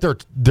get what they're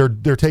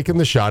taking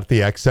the shot at the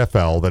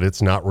XFL that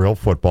it's not real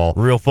football.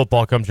 Real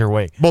football comes your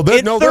way. Well,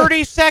 in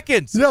 30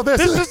 seconds. No,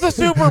 this is the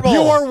Super Bowl.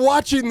 You are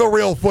watching the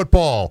real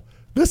football.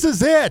 This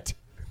is it.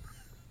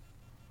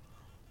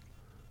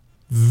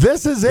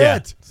 This is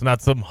it. It's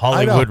not some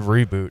Hollywood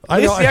reboot.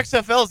 At least the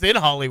XFL's in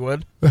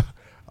Hollywood.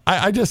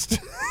 I just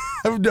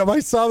I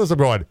saw this. I'm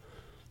going,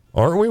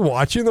 aren't we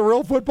watching the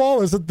real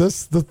football? Isn't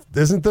this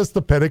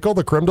the pinnacle,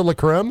 the creme de la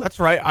creme? That's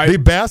right. The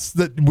best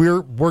that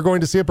we're going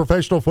to see in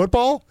professional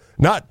football?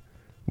 Not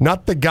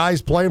the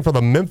guys playing for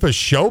the Memphis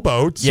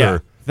Showboats. Yeah,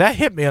 that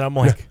hit me, and I'm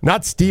like,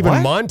 not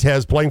Steven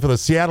Montez playing for the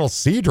Seattle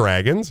Sea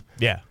Dragons.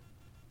 Yeah,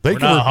 we're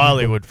not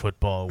Hollywood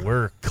football.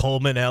 We're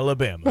Coleman,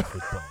 Alabama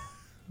football.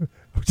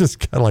 I'm just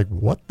kind of like,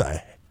 what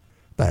the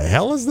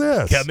hell is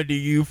this? Coming to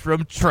you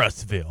from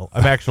Trussville.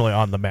 I'm actually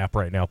on the map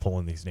right now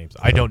pulling these names.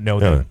 I don't know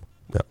them.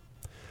 Yeah.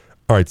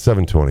 All right,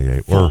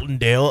 728.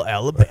 Fultondale,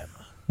 Alabama.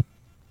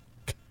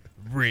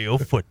 Real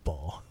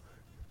football.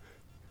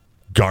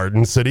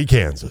 Garden City,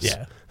 Kansas.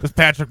 Yeah. This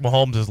Patrick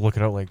Mahomes is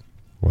looking out like,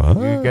 what?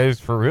 You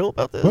guys for real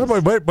about this?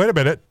 Wait a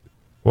minute.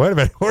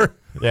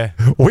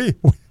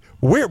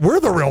 We're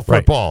the real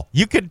football. Right.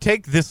 You could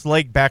take this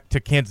leg back to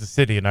Kansas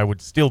City, and I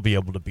would still be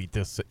able to beat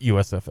this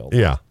USFL.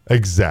 Yeah,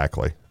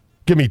 exactly.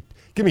 Give me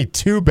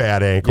two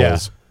bad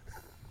ankles,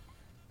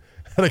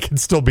 and I can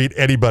still beat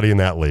anybody in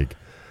that league.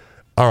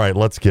 All right,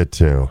 let's get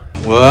to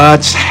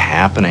what's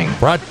happening.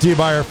 Brought to you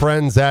by our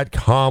friends at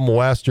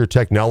ComWest, your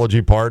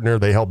technology partner.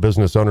 They help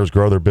business owners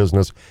grow their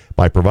business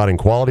by providing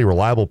quality,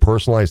 reliable,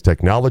 personalized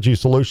technology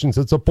solutions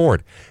that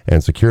support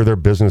and secure their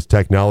business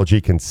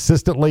technology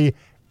consistently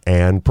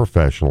and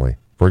professionally.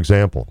 For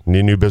example,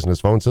 need a new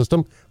business phone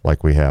system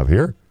like we have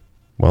here?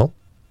 Well,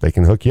 they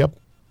can hook you up.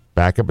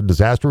 Backup and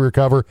disaster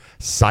recover,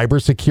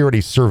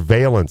 cybersecurity,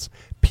 surveillance,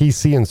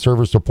 PC and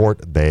server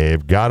support.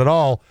 They've got it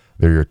all.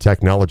 They're your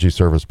technology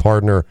service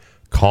partner.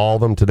 Call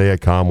them today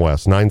at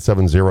ComWest,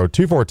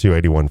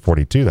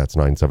 970-242-8142. That's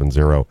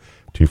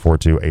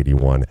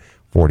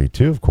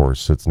 970-242-8142. Of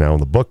course, it's now in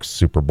the books.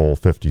 Super Bowl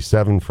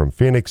 57 from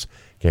Phoenix.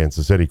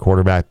 Kansas City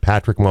quarterback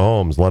Patrick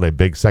Mahomes led a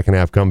big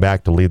second-half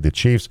comeback to lead the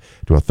Chiefs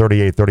to a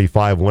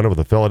 38-35 win over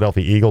the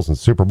Philadelphia Eagles in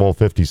Super Bowl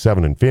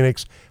 57 in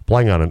Phoenix.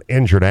 Playing on an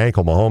injured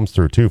ankle, Mahomes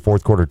threw 2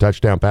 fourth-quarter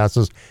touchdown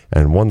passes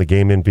and won the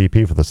game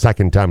MVP for the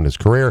second time in his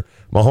career.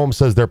 Mahomes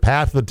says their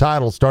path to the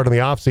title started in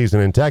the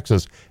offseason in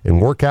Texas in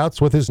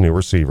workouts with his new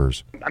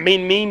receivers. I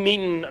mean, me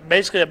meeting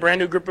basically a brand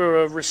new group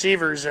of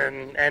receivers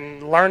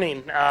and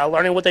learning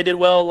what they did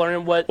well,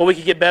 learning what we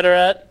could get better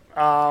at.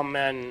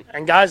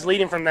 And guys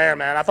leading from there,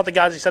 man. I thought the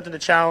guys accepted the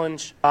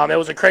challenge. It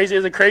was a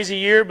crazy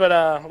year,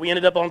 but we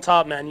ended up on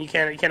top, man. You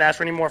can't ask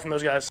for any more from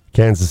those guys.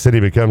 Kansas City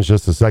becomes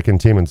just the second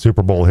team in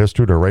Super Bowl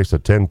history to erase a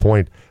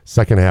 10-point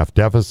second-half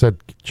deficit.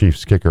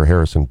 Chiefs kicker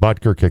Harrison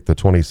Butker kicked the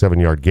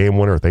 27-yard game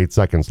winner with 8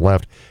 seconds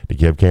left to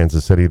give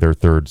Kansas City their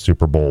third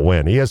Super Bowl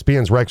win.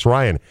 ESPN's Rex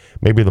Ryan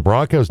may be the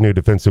Broncos' new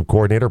defensive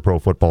coordinator. Pro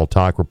Football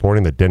Talk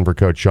reporting that Denver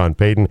coach Sean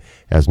Payton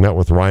has met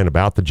with Ryan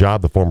about the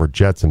job. The former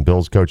Jets and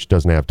Bills coach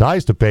doesn't have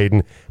ties to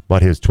Payton,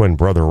 but his twin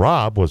brother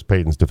Rob was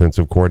Payton's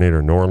defensive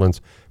coordinator in New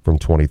Orleans from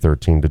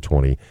 2013 to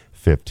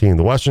 2015.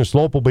 The Western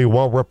Slope will be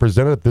well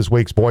represented at this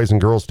week's boys and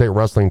girls state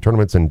wrestling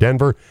tournaments in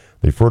Denver.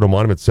 The Fruita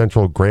Monument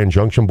Central Grand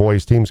Junction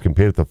boys teams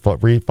compete at the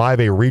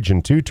 5A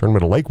Region 2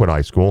 tournament at Lakewood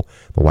High School.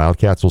 The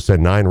Wildcats will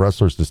send 9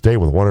 wrestlers to state,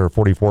 with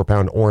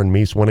 144-pound Orrin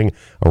Meese winning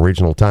a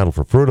regional title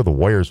for Fruita. The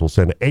Warriors will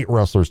send 8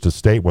 wrestlers to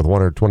state, with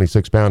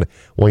 126-pound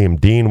William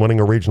Dean winning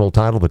a regional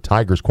title. The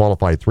Tigers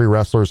qualified 3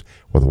 wrestlers,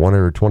 with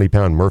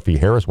 120-pound Murphy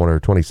Harris,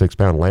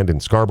 126-pound Landon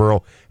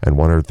Scarborough, and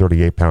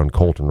 138-pound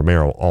Colton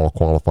Romero, all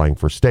qualifying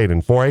for state.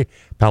 In 4A,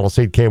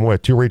 Palisade came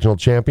with 2 regional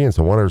champions,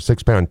 a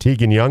 106-pound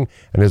Tegan Young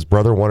and his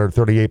brother,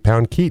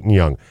 138-pound Keaton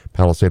Young.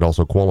 Palisade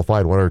also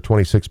qualified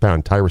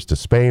 126-pound Tyrus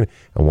Despain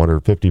and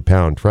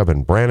 150-pound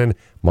Trevin Brannon.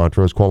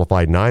 Montrose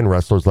qualified 9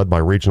 wrestlers, led by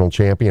regional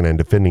champion and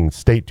defending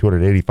state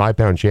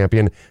 285-pound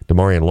champion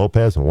Demarion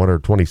Lopez and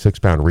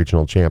 126-pound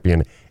regional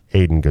champion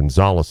Aiden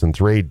Gonzalez. In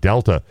 3A,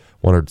 Delta,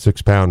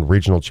 106-pound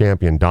regional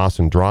champion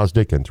Dawson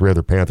Drozdick and 3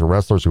 other Panther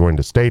wrestlers are going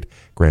to state.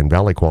 Grand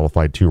Valley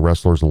qualified 2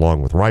 wrestlers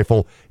along with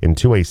Rifle. In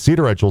 2A,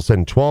 Cedar Edge will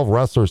send 12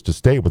 wrestlers to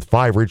state with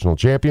 5 regional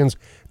champions.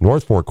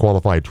 North Fork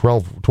qualified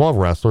 12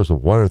 wrestlers,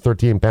 with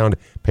 113-pound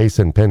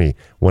Payson Penny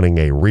winning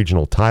a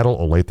regional title.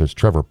 Olathe's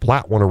Trevor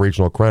Platt won a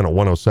regional crown at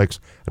 106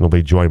 and will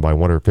be joined by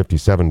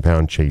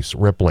 157-pound Chase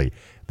Ripley.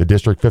 The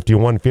District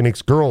 51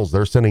 Phoenix girls,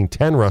 they're sending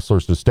 10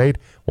 wrestlers to state.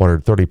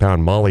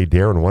 130-pound Molly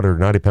Dare and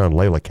 190-pound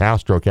Layla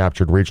Castro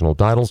captured regional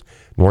titles.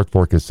 North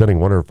Fork is sending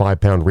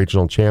 105-pound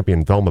regional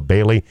champion Velma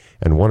Bailey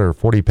and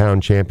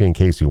 140-pound champion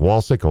Casey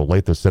Walsick.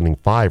 Olathe is sending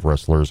 5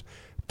 wrestlers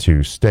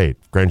to state.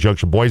 Grand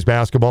Junction boys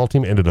basketball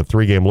team ended a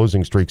 3-game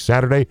losing streak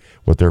Saturday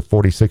with their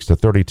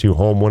 46-32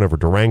 home win over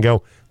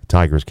Durango. The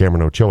Tigers'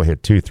 Cameron Ochoa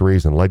hit 2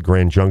 threes and led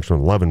Grand Junction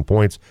with 11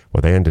 points,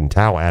 with Andon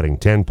Tao adding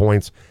 10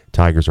 points.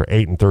 Tigers are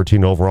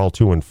 8-13 overall,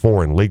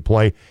 2-4 in league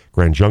play.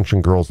 Grand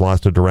Junction girls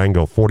lost to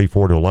Durango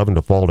 44-11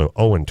 to fall to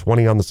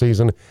 0-20 on the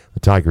season. The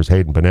Tigers'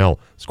 Hayden Bunnell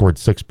scored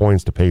 6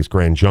 points to pace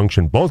Grand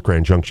Junction. Both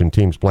Grand Junction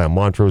teams play on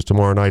Montrose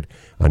tomorrow night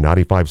on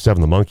 95.7.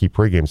 The Monkey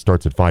pregame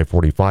starts at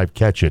 5:45.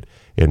 Catch it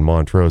in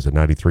Montrose at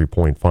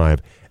 93.5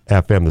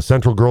 FM. The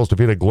Central girls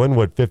defeated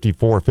Glenwood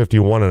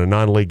 54-51 in a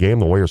non-league game.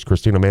 The Warriors'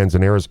 Christina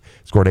Manzanares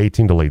scored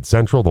 18 to lead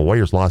Central. The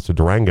Warriors lost to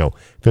Durango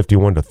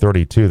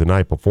 51-32 the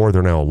night before.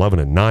 They're now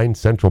 11-9.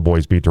 Central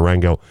boys beat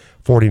Durango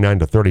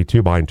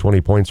 49-32 behind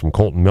 20 points from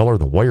Colton Miller.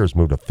 The Warriors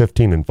moved to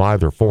 15-5.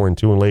 They're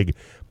 4-2 in league.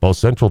 Both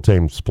Central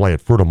teams play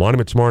at Fruita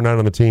Monument tomorrow night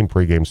on the team.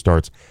 Pregame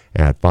starts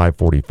at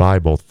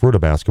 5:45. Both Fruita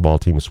basketball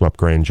teams swept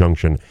Grand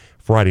Junction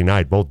Friday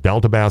night. Both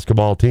Delta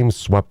basketball teams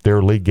swept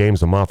their league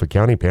games in Moffat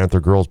County. Panther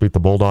girls beat the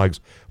Bulldogs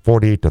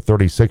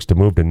 48-36 to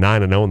move to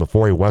 9-0 in the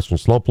 4A Western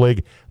Slope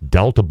League.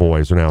 Delta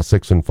boys are now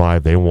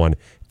 6-5. They won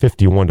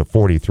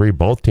 51-43.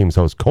 Both teams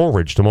host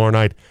Coleridge tomorrow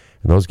night,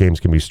 and those games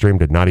can be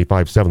streamed at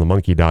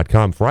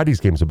 957themonkey.com.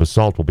 Friday's games of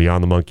Basalt will be on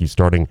the Monkey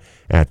starting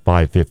at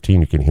 5:15.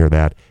 You can hear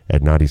that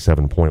at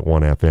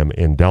 97.1 FM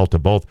in Delta.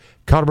 Both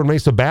Colorado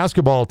Mesa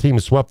basketball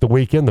teams swept the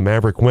weekend. The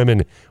Maverick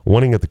women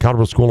winning at the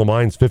Colorado School of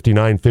Mines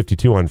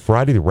 59-52 on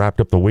Friday. They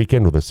wrapped up the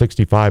weekend with a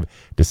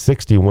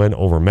 65-60 win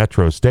over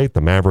Metro State.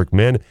 The Maverick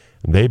men,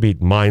 they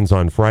beat Mines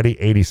on Friday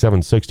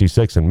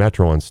 87-66 and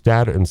Metro on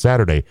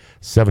Saturday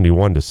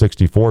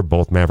 71-64.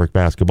 Both Maverick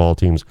basketball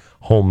teams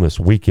home this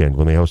weekend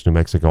when they host New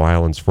Mexico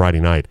Islands Friday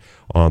night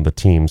on the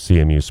Team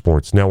CMU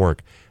Sports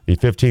Network. The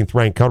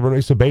 15th-ranked Colorado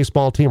Mesa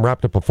baseball team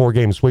wrapped up a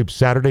 4-game sweep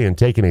Saturday and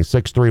taking a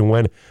 6-3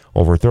 win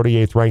over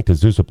 38th-ranked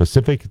Azusa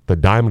Pacific, the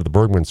Diamond of the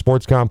Bergman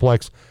Sports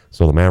Complex.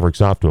 So the Mavericks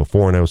off to a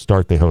 4-0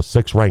 start. They host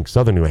 6th-ranked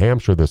Southern New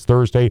Hampshire this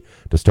Thursday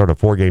to start a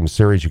 4-game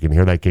series. You can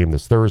hear that game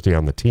this Thursday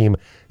on the Team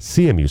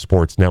CMU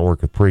Sports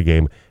Network with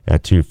pregame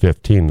at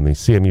 2:15. And the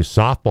CMU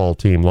softball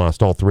team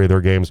lost all 3 of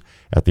their games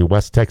at the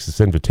West Texas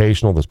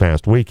Invitational this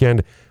past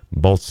weekend.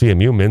 Both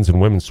CMU men's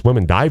and women's swim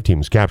and dive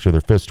teams captured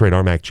their 5th straight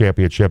RMAC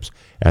championships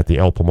at the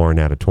El Pomar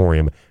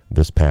Natatorium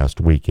this past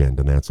weekend.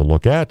 And that's a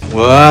look at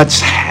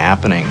what's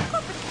happening.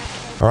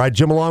 All right,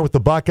 Jim, along with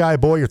the Buckeye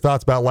Boy, your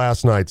thoughts about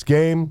last night's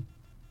game.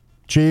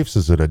 Chiefs,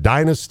 is it a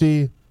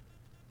dynasty?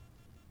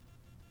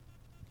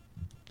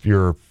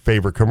 your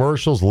favorite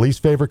commercials,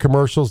 least favorite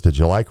commercials. Did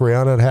you like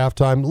Rihanna at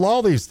halftime?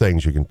 All these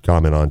things you can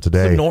comment on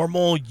today. The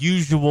normal,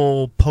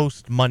 usual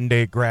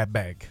post-Monday grab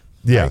bag.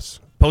 Yes.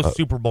 Right?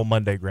 Post-Super Bowl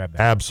Monday grab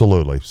bag.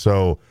 Absolutely.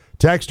 So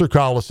text or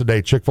call us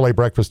today. Chick-fil-A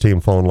Breakfast Team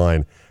phone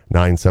line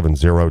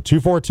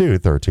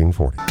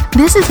 970-242-1340.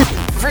 This is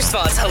First of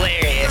all, it's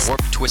hilarious. Or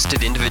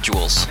twisted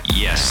individuals.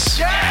 Yes.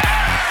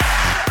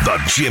 The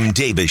Jim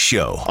Davis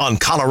Show on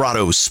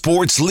Colorado's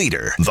sports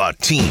leader, The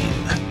Team.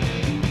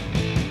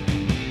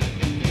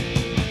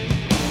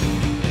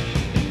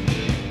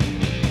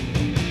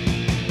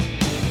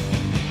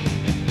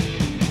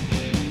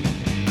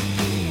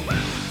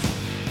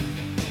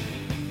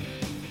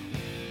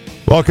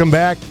 Welcome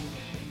back.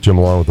 Jim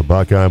along with the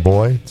Buckeye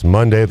Boy. It's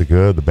Monday, the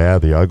good, the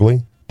bad, the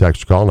ugly.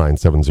 Text or call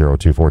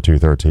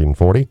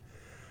 970-242-1340.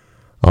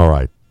 All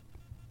right.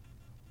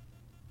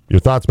 Your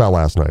thoughts about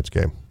last night's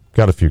game.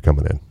 Got a few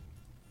coming in.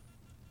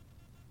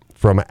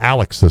 From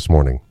Alex this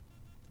morning.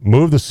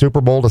 Move the Super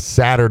Bowl to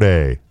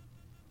Saturday.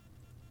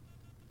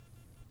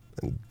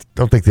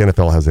 Don't think the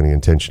NFL has any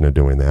intention of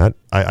doing that.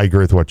 I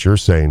agree with what you're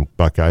saying,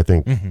 Buckeye. I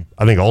think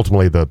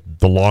ultimately the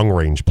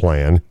long-range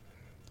plan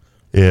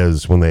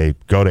is when they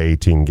go to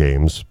 18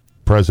 games,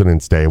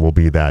 President's Day will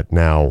be that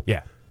now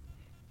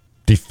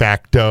de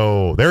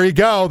facto. There you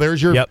go. There's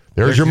your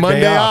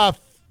Monday off.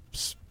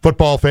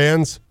 Football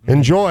fans,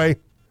 enjoy.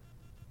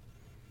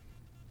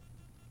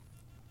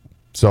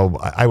 So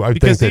I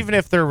because think even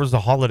if there was a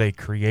holiday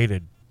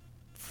created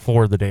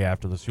for the day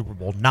after the Super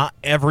Bowl, not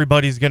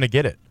everybody's going to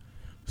get it.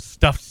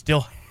 Stuff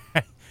still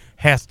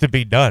has to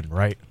be done,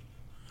 right?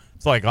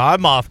 It's like,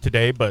 I'm off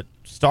today, but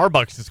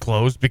Starbucks is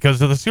closed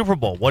because of the Super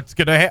Bowl. What's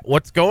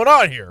going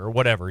on here, or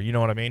whatever? You know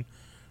what I mean?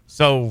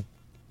 So,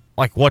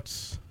 like,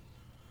 what's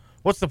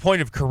the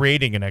point of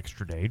creating an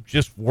extra day?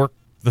 Just work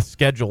the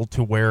schedule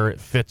to where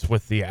it fits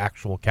with the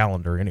actual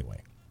calendar anyway.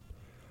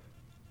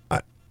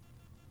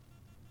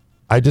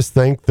 I just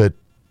think that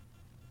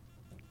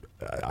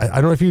I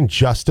don't know if you can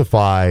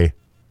justify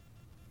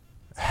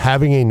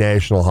having a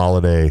national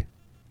holiday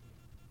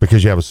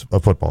because you have a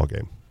football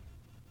game.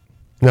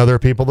 Now, there are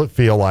people that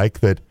feel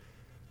like that,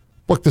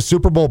 look, the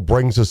Super Bowl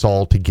brings us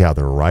all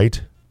together, right?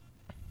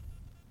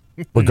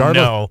 Regardless.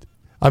 No.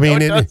 I mean,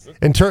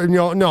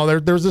 No,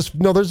 there's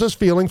this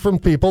feeling from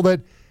people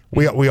that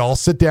we all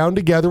sit down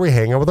together, we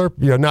hang out with our,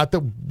 not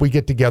that we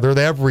get together with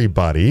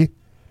everybody.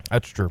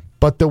 That's true.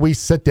 But that we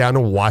sit down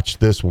and watch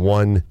this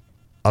one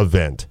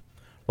event.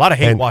 A lot of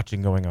hate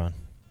watching going on.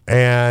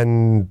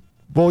 And,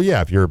 well,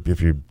 yeah, if you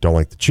don't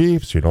like the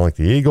Chiefs, you don't like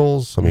the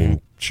Eagles, I mean,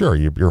 sure,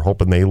 you're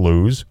hoping they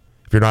lose.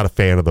 If you're not a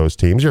fan of those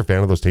teams, you're a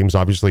fan of those teams,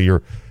 obviously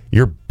you're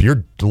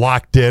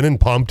locked in and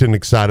pumped and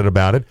excited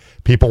about it.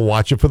 People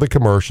watch it for the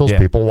commercials. Yeah.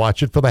 People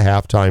watch it for the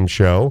halftime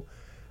show.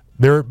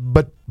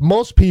 But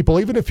most people,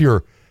 even if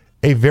you're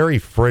a very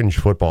fringe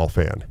football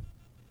fan,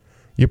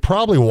 you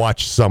probably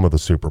watch some of the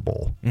Super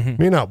Bowl. You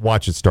may not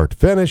watch it start to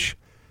finish,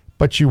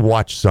 but you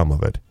watch some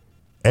of it.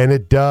 And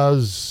it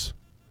does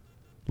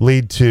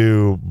lead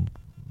to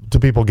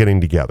people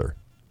getting together.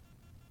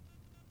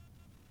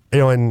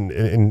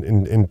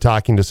 In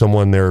talking to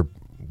someone,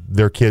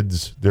 their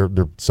kids, their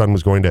son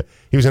was going to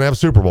have a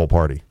Super Bowl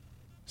party.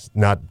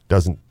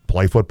 Doesn't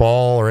play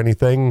football or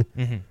anything,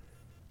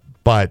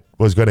 but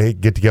was going to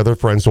get together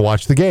with friends to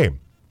watch the game.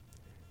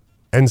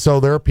 And so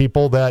there are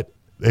people that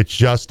it's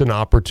just an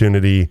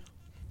opportunity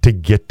to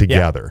get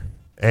together.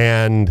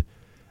 Yeah.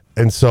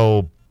 And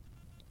so,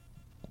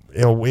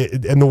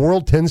 and the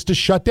world tends to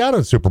shut down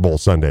on Super Bowl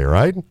Sunday,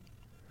 right?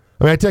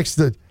 I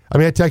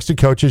texted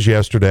coaches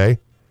yesterday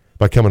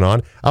about coming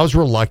on. I was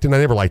reluctant. I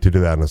never like to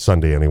do that on a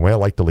Sunday anyway. I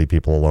like to leave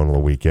people alone on the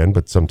weekend,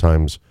 but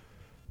sometimes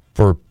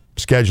for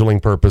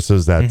scheduling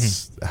purposes,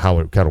 that's how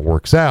it kind of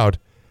works out.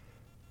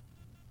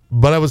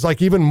 But I was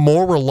like even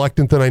more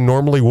reluctant than I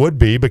normally would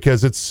be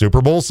because it's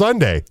Super Bowl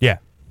Sunday. Yeah.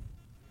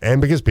 And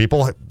because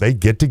people, they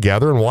get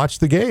together and watch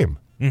the game.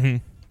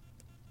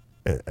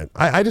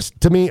 I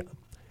just, to me,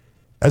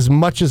 as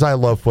much as I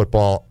love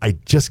football, I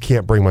just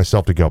can't bring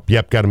myself to go,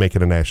 yep, got to make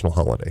it a national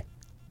holiday.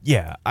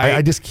 Yeah.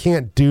 I just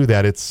can't do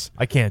that.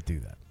 I can't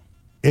do that.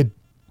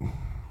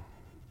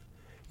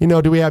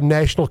 Do we have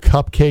National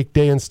Cupcake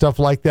Day and stuff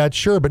like that?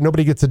 Sure, but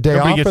nobody gets a day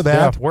off for that. Day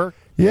off work.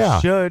 Yeah.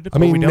 We should, I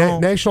mean, we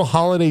don't. National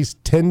holidays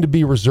tend to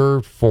be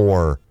reserved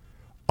for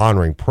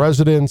honoring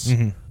presidents,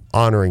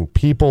 honoring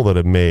people that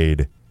have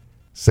made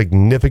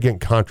significant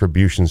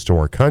contributions to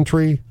our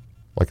country,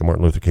 like a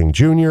Martin Luther King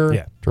Jr.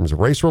 In terms of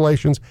race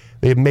relations.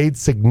 They have made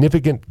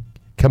significant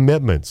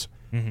commitments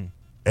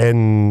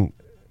and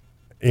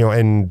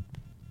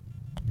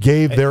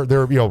gave their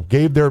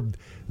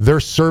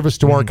service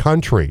to our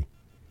country.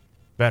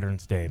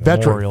 Veterans Day,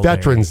 Memorial Day.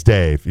 Veterans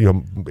Day,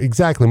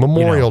 exactly.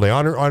 Memorial Day,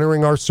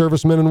 honoring our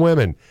servicemen and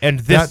women. And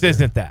this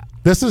isn't that.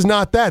 This is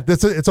not that.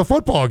 It's a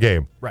football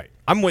game. Right.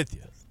 I'm with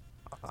you.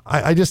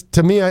 I just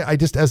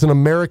as an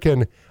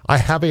American, I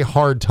have a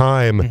hard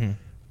time.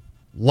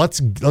 Let's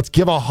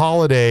give a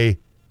holiday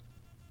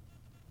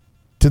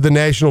to the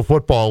National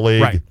Football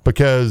League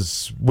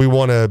because we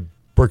want to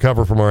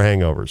recover from our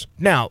hangovers.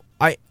 Now,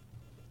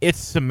 it's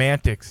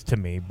semantics to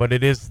me, but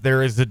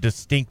there is a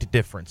distinct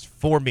difference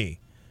for me.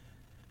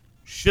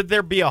 Should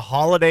there be a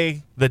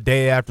holiday the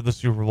day after the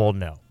Super Bowl?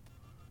 No.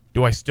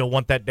 Do I still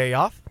want that day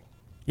off?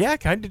 Yeah, I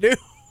kind of do.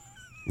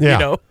 Yeah. You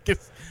know,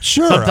 'cause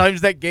Sure.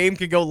 sometimes that game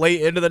can go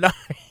late into the night.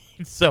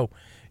 So,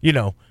 you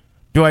know,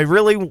 do I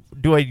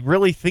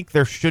really think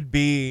there should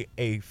be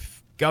a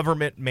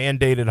government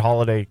mandated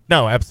holiday?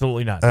 No,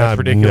 absolutely not. That's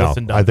ridiculous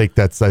and dumb. I think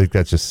that's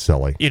just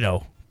silly. You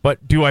know,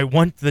 but do I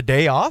want the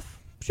day off?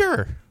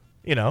 Sure.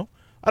 You know,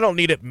 I don't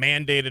need it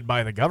mandated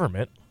by the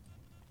government.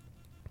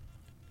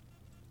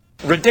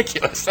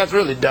 Ridiculous. That's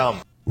really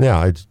dumb. Yeah,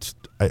 I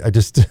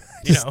just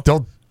know.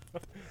 don't.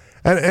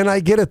 And I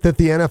get it that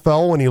the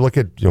NFL, when you look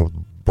at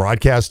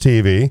broadcast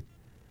TV,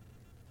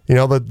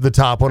 the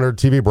top 100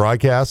 TV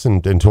broadcasts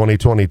in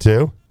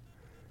 2022.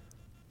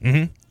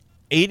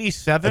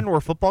 87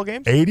 were football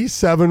games?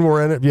 87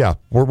 were in it. Yeah,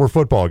 were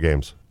football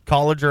games,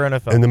 College or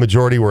NFL? and the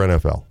majority were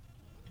NFL.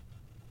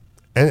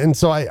 And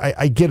so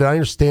I get it. I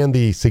understand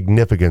the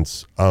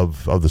significance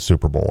of the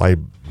Super Bowl.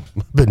 I've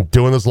been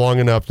doing this long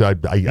enough. I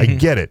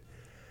get it.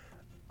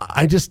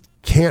 I just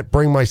can't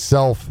bring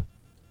myself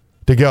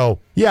to go,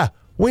 yeah,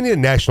 we need a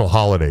national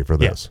holiday for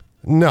this.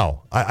 Yeah.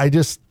 No, I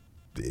just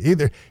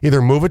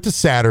either move it to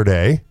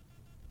Saturday,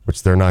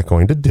 which they're not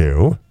going to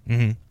do,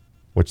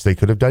 which they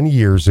could have done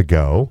years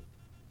ago,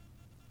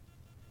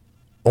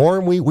 or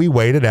we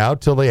wait it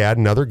out till they add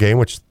another game,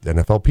 which the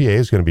NFLPA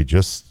is going to be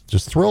just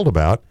thrilled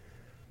about,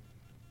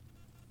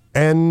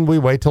 and we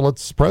wait till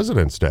it's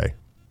President's Day.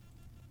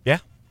 Yeah.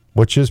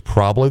 Which is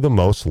probably the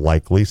most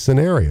likely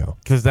scenario.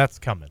 Because that's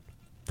coming.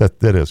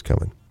 That is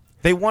coming.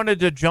 They wanted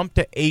to jump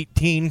to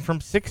 18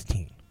 from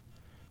 16.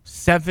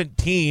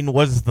 17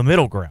 was the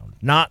middle ground,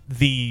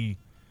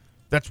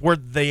 that's where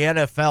the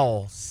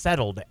NFL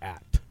settled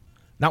at,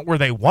 not where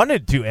they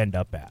wanted to end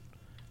up at.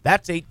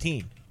 That's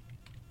 18.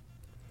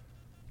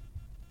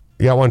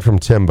 You got one from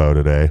Timbo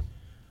today.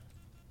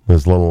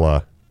 His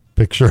little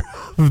picture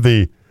of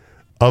the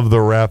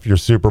ref, your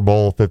Super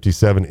Bowl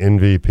 57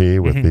 MVP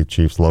with the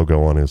Chiefs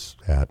logo on his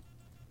hat.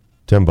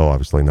 Timbo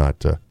obviously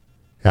not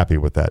happy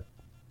with that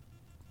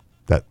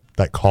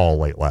call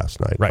late last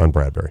night on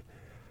Bradbury.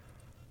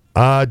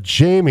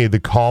 Jamie, the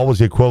call was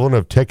the equivalent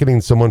of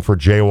ticketing someone for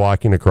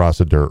jaywalking across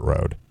a dirt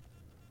road.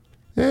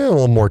 A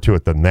little more to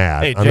it than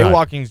that. Hey,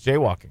 jaywalking's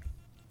jaywalking.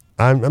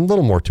 I'm a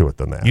little more to it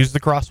than that. Use the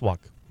crosswalk.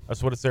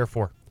 That's what it's there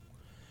for.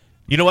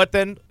 You know what,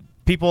 then?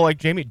 People like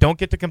Jamie don't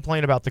get to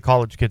complain about the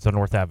college kids on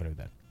North Avenue,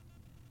 then.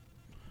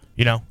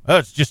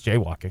 It's just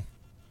jaywalking.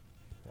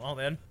 Well,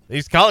 then,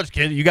 these college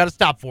kids, you got to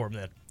stop for them,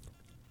 then.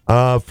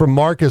 From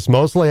Marcus,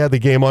 mostly had the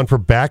game on for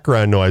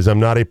background noise. I'm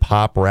not a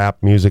pop rap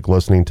music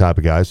listening type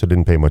of guy, so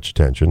didn't pay much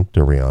attention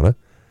to Rihanna.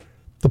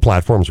 The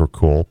platforms were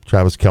cool.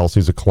 Travis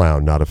Kelce's a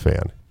clown, not a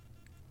fan.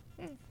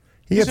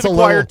 He's an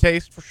acquired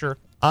taste, for sure.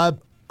 I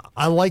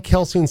like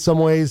Kelce in some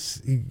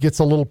ways. He gets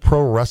a little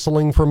pro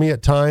wrestling for me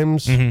at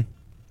times. And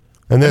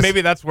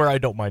maybe that's where I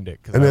don't mind it,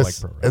 because I like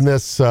pro wrestling. And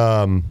this,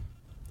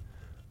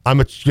 I'm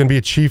going to be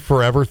a Chief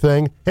forever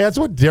thing. Hey, that's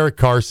what Derek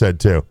Carr said,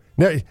 too.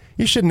 No,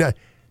 you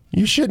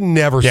should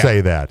never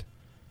say that.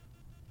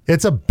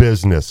 It's a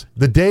business.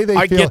 The day they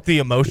I get the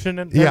emotion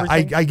and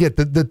everything. I get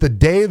the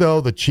day,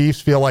 though, the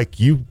Chiefs feel like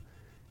you've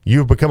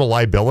become a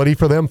liability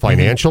for them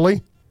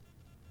financially,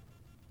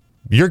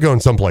 you're going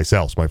someplace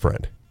else, my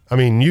friend. I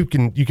mean, you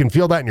can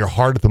feel that in your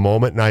heart at the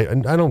moment,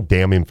 and I don't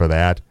damn him for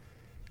that.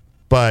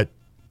 But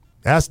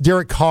ask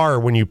Derek Carr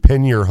when you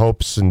pin your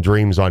hopes and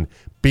dreams on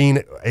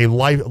being a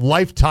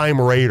lifetime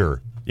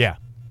Raider. Yeah.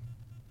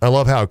 I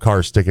love how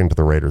Carr's sticking to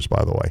the Raiders,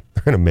 by the way.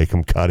 They're going to make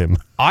him cut him.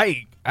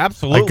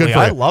 Absolutely.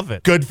 I love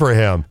it. Good for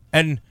him.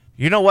 And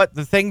you know what?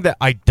 The thing that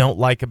I don't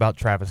like about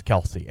Travis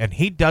Kelce, and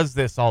he does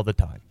this all the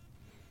time,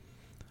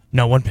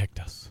 no one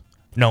picked us.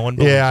 No one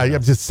believed us.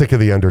 I'm just sick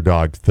of the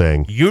underdog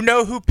thing. You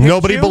know who picked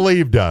Nobody you?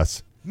 believed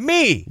us.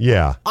 Me.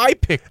 Yeah. I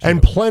picked you.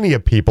 And plenty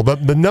of people.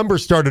 The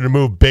numbers started to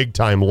move big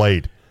time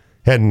late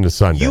heading to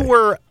Sunday. You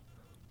were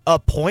a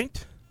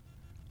point,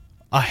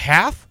 a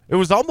half. It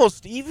was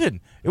almost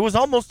even. It was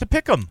almost a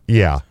pick 'em.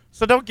 Yeah.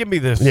 So don't give me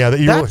this. Yeah,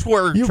 that's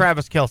where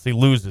Travis Kelce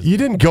loses. You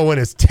didn't go in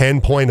as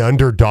 10-point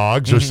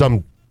underdogs or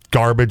some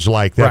garbage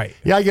like that. Right.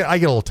 Yeah, I get a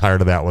little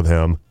tired of that with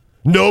him.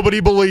 Nobody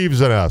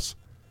believes in us.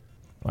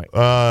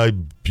 Right.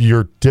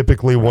 You're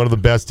typically one of the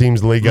best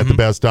teams in the league, got the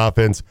best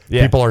offense.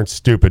 Yeah. People aren't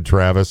stupid,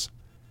 Travis.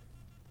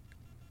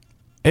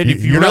 And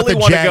if you you're really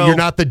want to go, you're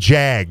not the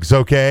Jags,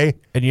 okay?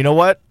 And you know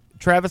what,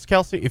 Travis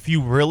Kelce, if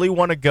you really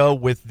want to go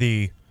with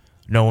the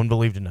no one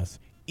believed in us,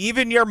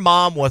 even your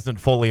mom wasn't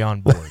fully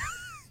on board.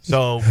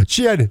 So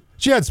she had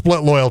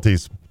split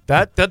loyalties.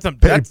 That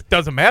doesn't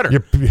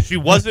matter. She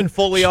wasn't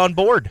fully on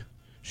board.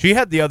 She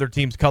had the other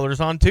team's colors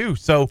on too.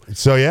 So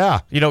yeah,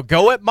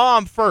 go at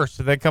mom first,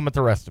 and then come at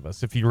the rest of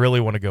us if you really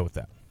want to go with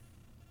that.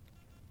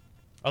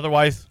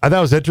 Otherwise, I thought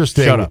it was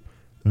interesting. Shut up.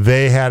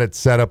 They had it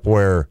set up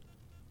where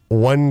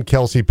one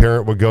Kelce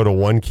parent would go to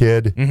one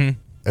kid,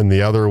 and the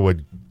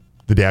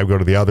dad would go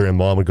to the other, and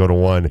mom would go to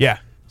one. Yeah.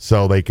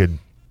 So they could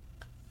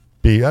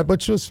be,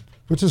 which is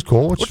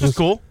cool. Which is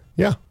cool.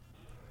 Yeah.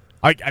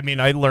 I mean,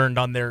 I learned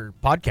on their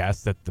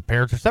podcast that the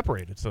parents are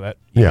separated, so that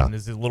Yeah. even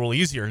is a little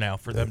easier now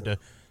for them to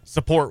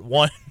support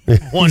one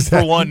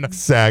for one.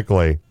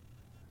 Exactly.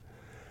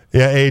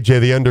 Yeah, AJ,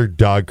 the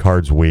underdog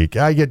card's weak.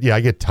 I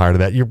get tired of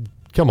that.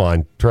 Come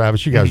on,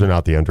 Travis, you guys are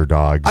not the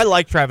underdogs. I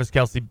like Travis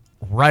Kelce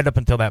right up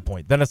until that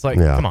point. Then it's like,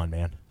 Yeah. come on,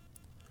 man.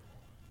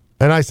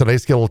 And I said I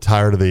just get a little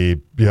tired of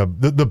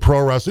the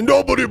pro wrestling.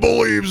 Nobody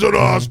believes in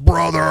us,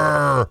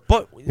 brother.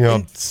 But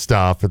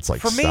Stuff. It's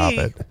like, for stop me,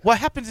 it. what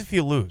happens if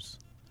you lose?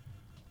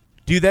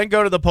 Do you then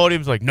go to the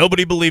podiums like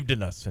nobody believed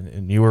in us,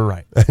 and you were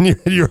right? And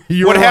you're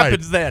What right.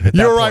 happens then at that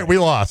You're right. point? We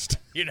lost.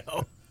 You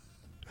know.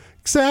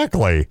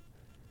 Exactly.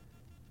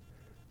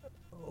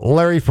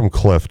 Larry from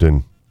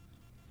Clifton.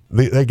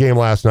 That game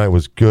last night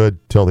was good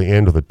till the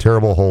end with a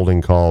terrible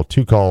holding call.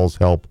 2 calls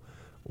help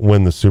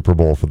win the Super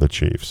Bowl for the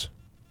Chiefs.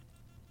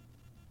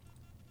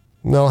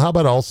 No, how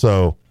about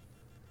also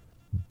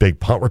big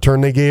punt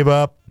return they gave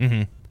up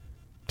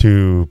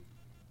to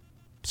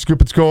scoop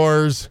and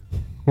scores,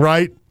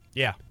 right?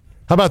 Yeah.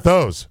 How about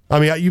those? I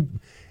mean,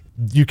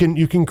 you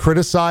can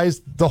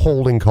criticize the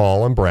holding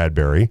call on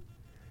Bradbury,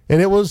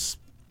 and it was,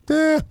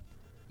 I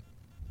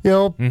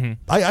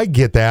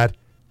get that.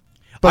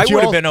 But I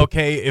would have been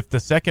okay if the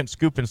second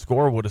scoop and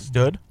score would have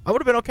stood. I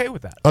would have been okay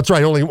with that. That's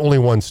right. Only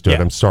one stood.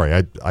 Yeah. I'm sorry.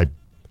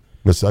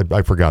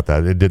 I forgot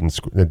that it didn't.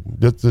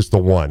 It's just the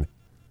one.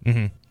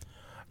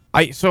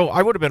 So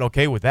I would have been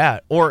okay with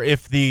that. Or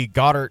if the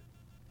Goddard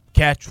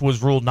catch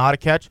was ruled not a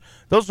catch,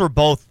 those were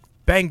both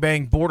bang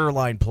bang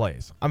borderline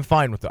plays. I'm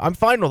fine with it. I'm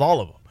fine with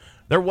all of them.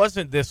 There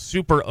wasn't this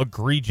super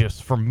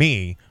egregious for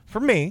me.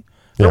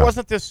 There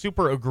wasn't this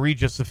super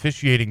egregious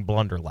officiating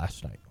blunder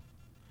last night.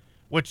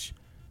 Which,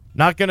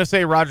 not gonna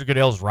say Roger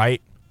Goodell's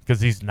right because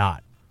he's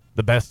not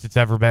the best it's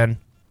ever been.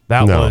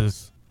 That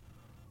was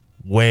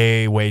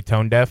way, way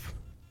tone deaf.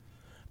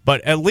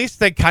 But at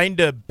least they kind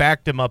of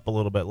backed him up a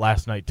little bit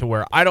last night to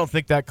where I don't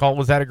think that call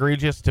was that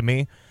egregious to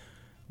me.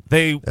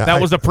 That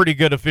was a pretty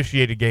good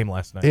officiated game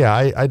last night. Yeah,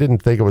 I didn't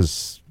think it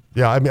was.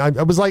 Yeah, I mean,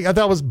 I was like, I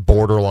thought it was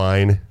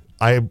borderline.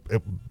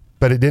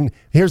 But it didn't.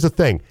 Here's the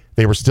thing: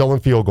 they were still in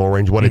field goal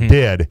range. What it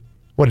did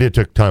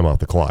took time off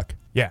the clock.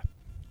 Yeah.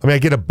 I mean, I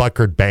get a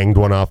Buckard banged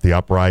one off the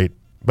upright,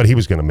 but he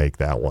was going to make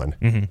that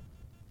one.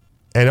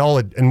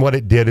 And what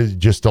it did is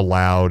just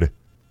allowed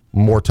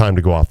more time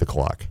to go off the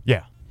clock.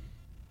 Yeah.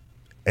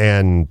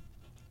 And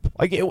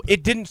like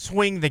it didn't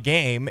swing the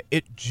game.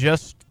 It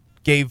just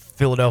gave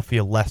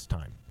Philadelphia less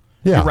time.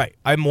 yeah, You're right.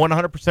 I'm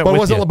 100% with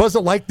But you. it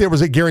wasn't like there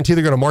was a guarantee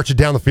they're going to march it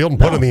down the field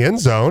and put it in the end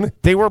zone.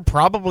 They were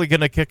probably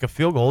going to kick a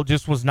field goal.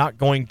 Just was not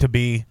going to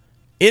be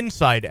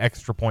inside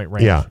extra point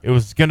range. Yeah. It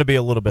was going to be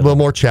a little bit. A little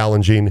more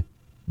challenging.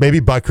 Maybe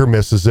Bucker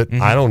misses it.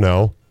 I don't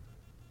know.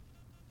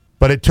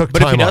 But it took But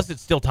time if he off. does,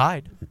 it's still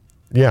tied.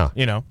 Yeah.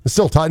 You know. It's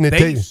still tight. And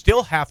They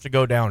still have to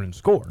go down and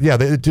score. yeah,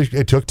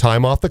 it took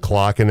time off the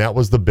clock, and that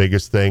was the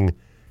biggest thing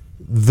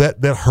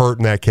that hurt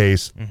in that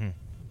case.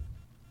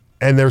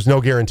 And there's no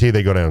guarantee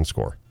they go down and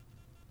score.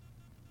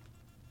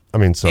 I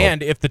mean, so.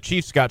 And if the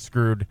Chiefs got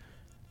screwed,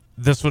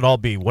 this would all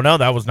be, well, no,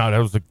 that was not. That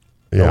was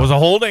a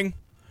holding.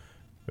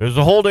 It was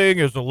a holding.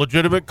 It was a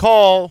legitimate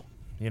call.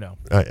 You know.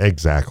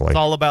 Exactly. It's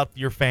all about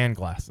your fan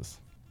glasses.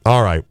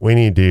 All right, we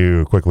need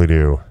to quickly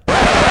do.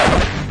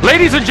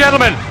 Ladies and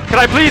gentlemen, can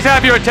I please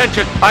have your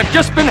attention? I've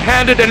just been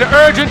handed an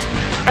urgent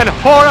and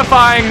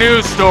horrifying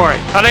news story,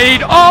 and I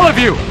need all of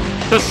you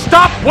to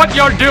stop what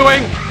you're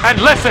doing and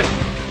listen.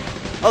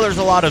 Oh, there's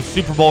a lot of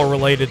Super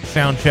Bowl-related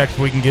sound checks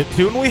we can get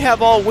to, and we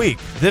have all week.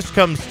 This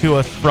comes to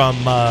us from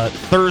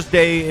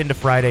Thursday into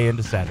Friday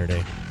into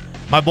Saturday.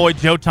 My boy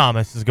Joe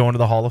Thomas is going to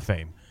the Hall of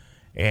Fame,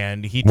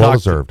 and he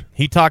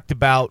talked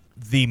about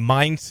the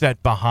mindset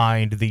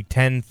behind the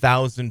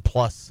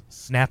 10,000-plus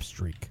snap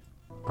streak.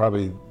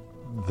 Probably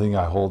the thing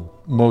I hold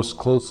most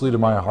closely to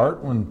my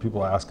heart when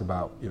people ask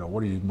about,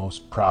 what are you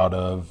most proud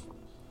of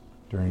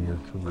during your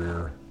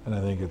career? And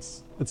I think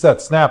it's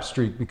that snap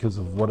streak because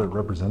of what it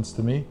represents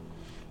to me.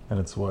 And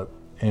it's what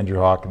Andrew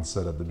Hawkins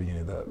said at the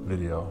beginning of that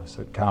video. He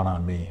said, count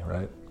on me,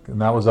 right? And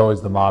that was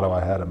always the motto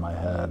I had in my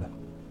head.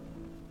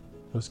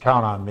 It was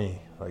count on me.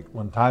 Like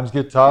when times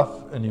get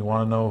tough and you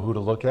want to know who to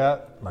look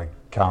at, like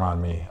count on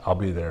me, I'll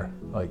be there.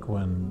 Like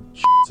when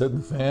shit's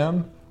hitting the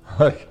fan,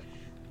 like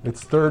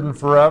it's third and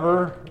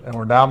forever and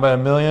we're down by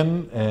 1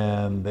 million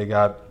and they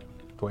got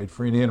Dwight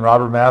Freeney and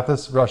Robert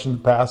Mathis rushing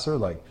the passer,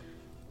 like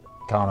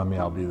count on me,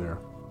 I'll be there.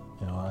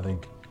 I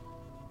think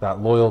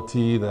that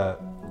loyalty, that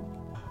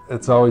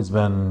it's always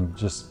been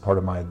just part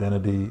of my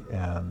identity,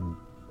 and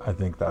I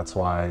think that's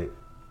why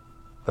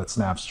that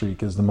snap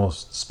streak is the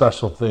most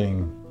special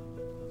thing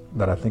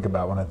that I think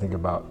about when I think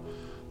about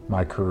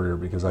my career,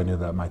 because I knew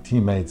that my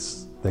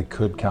teammates, they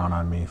could count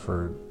on me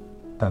for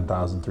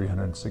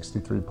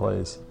 10,363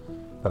 plays,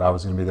 that I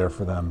was going to be there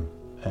for them.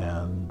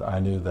 And I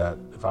knew that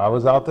if I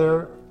was out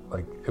there,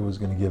 like it was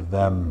going to give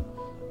them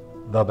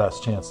the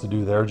best chance to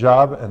do their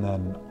job, and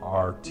then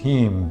our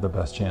team the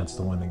best chance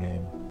to win the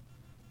game.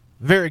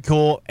 Very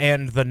cool.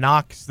 And the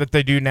knocks that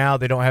they do now,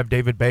 they don't have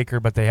David Baker,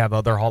 but they have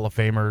other Hall of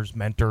Famers,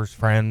 mentors,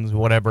 friends,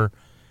 whatever.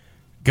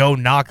 go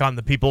knock on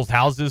the people's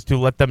houses to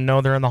let them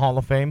know they're in the Hall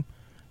of Fame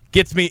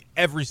gets me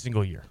every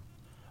single year.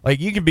 Like,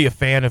 you can be a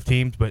fan of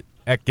teams, but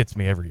that gets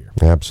me every year.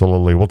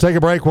 Absolutely. We'll take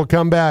a break. We'll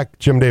come back.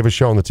 Jim Davis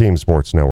Show on the Team Sports Network.